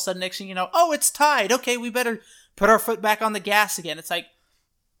 and then all of a sudden, next thing you know, oh, it's tied. Okay, we better put our foot back on the gas again. It's like,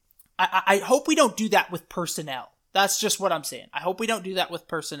 I hope we don't do that with personnel. That's just what I'm saying. I hope we don't do that with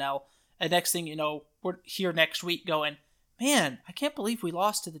personnel. And next thing you know, we're here next week going, man, I can't believe we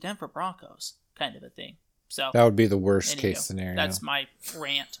lost to the Denver Broncos, kind of a thing. So that would be the worst case scenario. That's my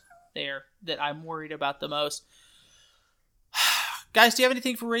rant there that I'm worried about the most. Guys, do you have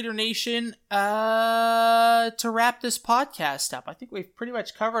anything for Raider Nation to wrap this podcast up? I think we've pretty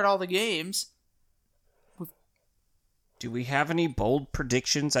much covered all the games. Do we have any bold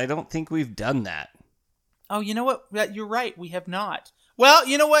predictions? I don't think we've done that. Oh, you know what? You're right. We have not. Well,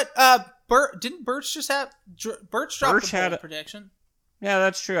 you know what? Didn't Birch just have... Birch dropped a bold prediction. Yeah,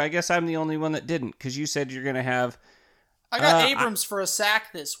 that's true. I guess I'm the only one that didn't, because you said you're going to have... I got Abrams for a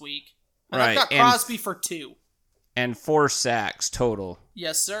sack this week. And right, I've got Crosby for 2. And 4 sacks total.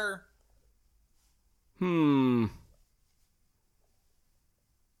 Yes, sir.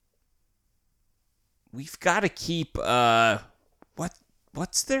 We've got to keep...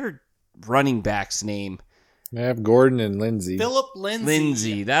 what's their running back's name? They have Gordon and Lindsey. Philip Lindsay.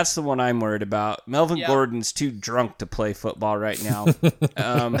 Lindsey, that's the one I'm worried about. Melvin Gordon's too drunk to play football right now.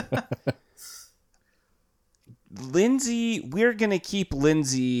 Lindsey, we're going to keep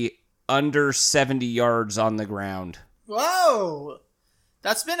Lindsey under 70 yards on the ground. Whoa!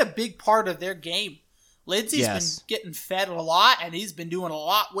 That's been a big part of their game. Lindsey's been getting fed a lot, and he's been doing a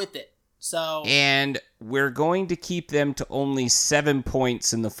lot with it. And we're going to keep them to only 7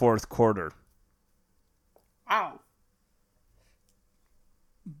 points in the fourth quarter. Wow.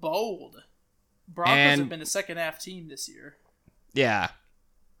 Bold. Broncos have been a second half team this year. Yeah.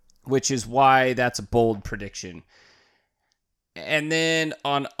 Which is why that's a bold prediction. And then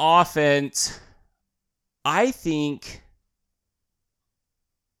on offense, I think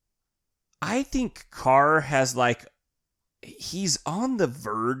Carr has he's on the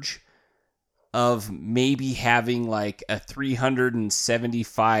verge of maybe having a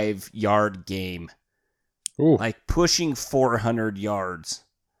 375 yard game. Ooh. Pushing 400 yards.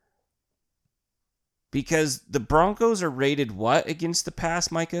 Because the Broncos are rated what against the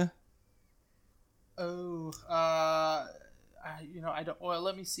pass, Micah? Oh, I don't. Well,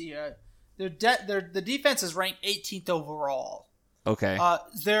 let me see. The defense is ranked 18th overall. Okay.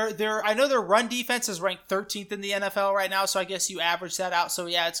 I know their run defense is ranked 13th in the NFL right now, so I guess you average that out. So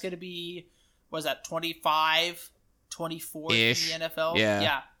yeah, it's going to be, what is that, 25, 24 ish in the NFL?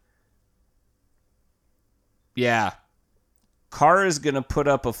 Yeah. Yeah. Carr is going to put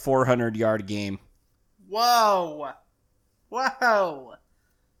up a 400-yard game. Whoa.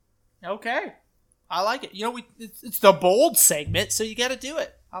 Okay. I like it. It's the bold segment, so you got to do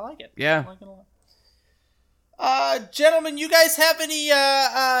it. I like it. Yeah. I like it a lot. Gentlemen, you guys have any,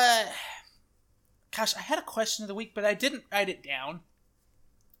 gosh, I had a question of the week, but I didn't write it down.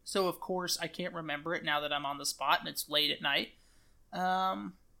 So, of course, I can't remember it now that I'm on the spot and it's late at night. Let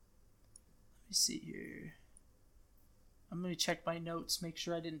me see here. I'm going to check my notes, make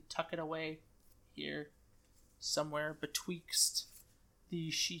sure I didn't tuck it away here somewhere betwixt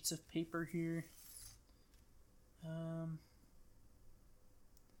these sheets of paper here.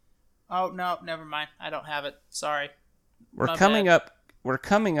 Oh, no, never mind. I don't have it. Sorry. We're coming up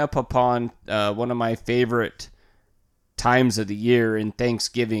upon one of my favorite times of the year in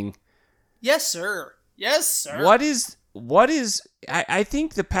Thanksgiving. Yes, sir. What is I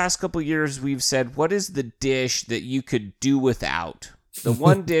think the past couple years we've said, what is the dish that you could do without? The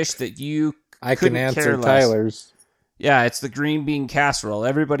one dish that you I can answer Tyler's. Yeah, it's the green bean casserole.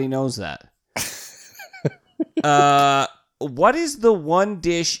 Everybody knows that. What is the one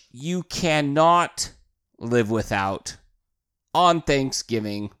dish you cannot live without on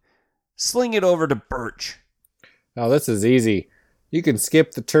Thanksgiving? Sling it over to Birch. Oh, this is easy. You can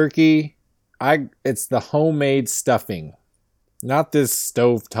skip the turkey. It's the homemade stuffing, not this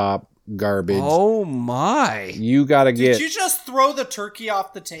stovetop garbage. Oh my! You gotta get. Did you just throw the turkey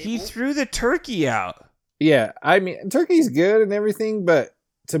off the table? He threw the turkey out. Yeah, I mean, turkey's good and everything, but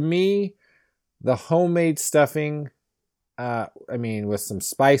to me, the homemade stuffing, with some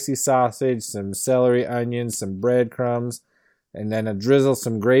spicy sausage, some celery, onions, some breadcrumbs, and then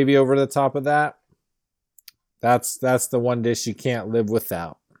some gravy over the top of that. That's the one dish you can't live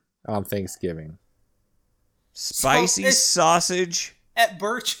without on Thanksgiving. Spicy sausage? At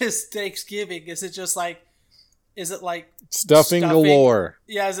Birch's Thanksgiving, is it just Is it like stuffing galore?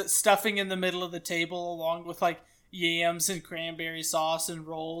 Yeah, is it stuffing in the middle of the table along with like yams and cranberry sauce and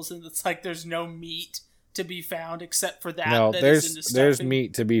rolls, and it's like there's no meat to be found except for that? No, there's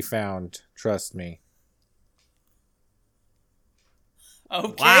meat to be found. Trust me.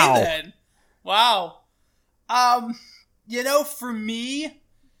 Okay, wow. Then. Wow. For me,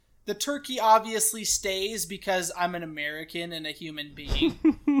 the turkey obviously stays because I'm an American and a human being.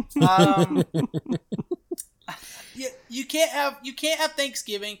 You can't have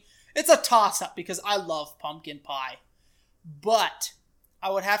Thanksgiving. It's a toss-up because I love pumpkin pie. But I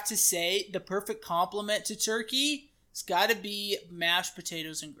would have to say the perfect complement to turkey has got to be mashed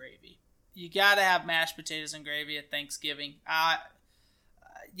potatoes and gravy. You got to have mashed potatoes and gravy at Thanksgiving.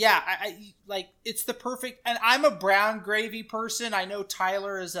 It's the perfect, and I'm a brown gravy person. I know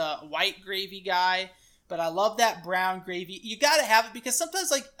Tyler is a white gravy guy, but I love that brown gravy. You got to have it because sometimes,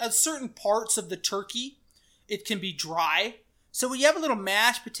 like, at certain parts of the turkey, it can be dry. So when you have a little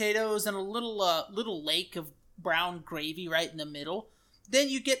mashed potatoes and a little lake of brown gravy right in the middle, then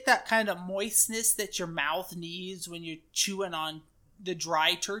you get that kind of moistness that your mouth needs when you're chewing on the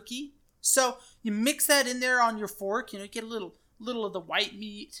dry turkey. So you mix that in there on your fork, get a little of the white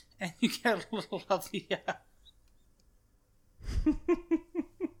meat, and you get a little of the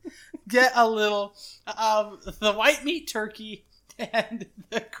get a little of the white meat turkey and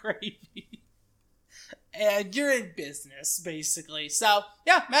the gravy, and you're in business, basically. So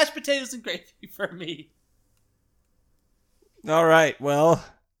yeah, mashed potatoes and gravy for me. All right, well,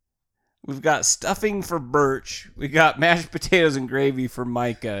 we've got stuffing for Birch. We got mashed potatoes and gravy for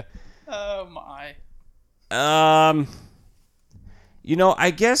Micah. Oh my. I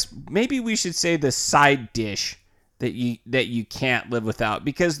guess maybe we should say the side dish that you can't live without,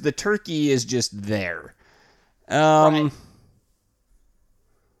 because the turkey is just there. Right.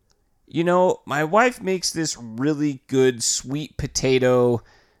 My wife makes this really good sweet potato,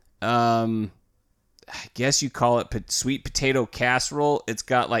 I guess you call it sweet potato casserole. It's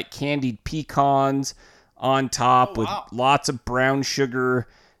got like candied pecans on top with lots of brown sugar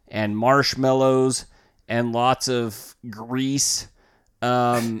and marshmallows and lots of grease.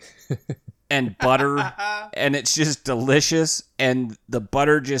 And butter, and it's just delicious, and the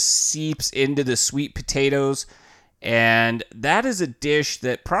butter just seeps into the sweet potatoes, and that is a dish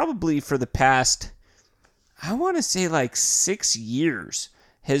that probably for the past, I want to say like 6 years,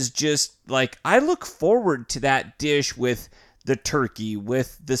 has just, like, I look forward to that dish with the turkey,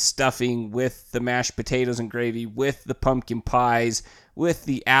 with the stuffing, with the mashed potatoes and gravy, with the pumpkin pies, with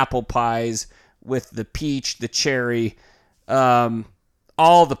the apple pies, with the peach, the cherry,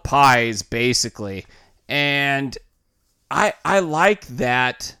 all the pies, basically. And I like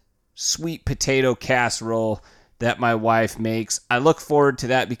that sweet potato casserole that my wife makes. I look forward to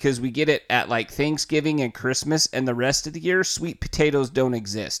that because we get it at like Thanksgiving and Christmas, and the rest of the year, sweet potatoes don't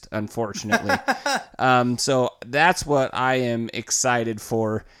exist, unfortunately. So that's what I am excited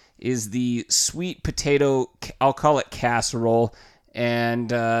for, is the sweet potato, I'll call it casserole.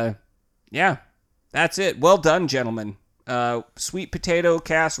 And yeah, that's it. Well done, gentlemen. Sweet potato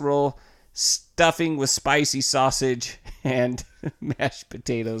casserole, stuffing with spicy sausage, and mashed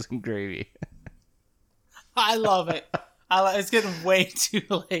potatoes and gravy. I love it. It's getting way too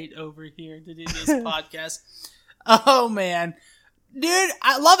late over here to do this podcast. Oh, man. Dude,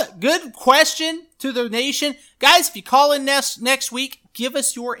 I love it. Good question to the nation. Guys, if you call in next week, give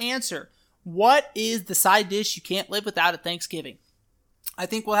us your answer. What is the side dish you can't live without at Thanksgiving? I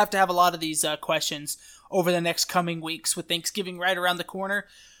think we'll have to have a lot of these questions over the next coming weeks with Thanksgiving right around the corner.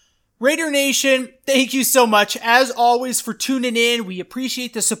 Raider Nation, thank you so much, as always, for tuning in. We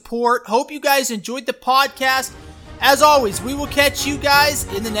appreciate the support. Hope you guys enjoyed the podcast. As always, we will catch you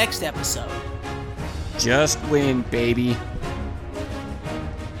guys in the next episode. Just win, baby.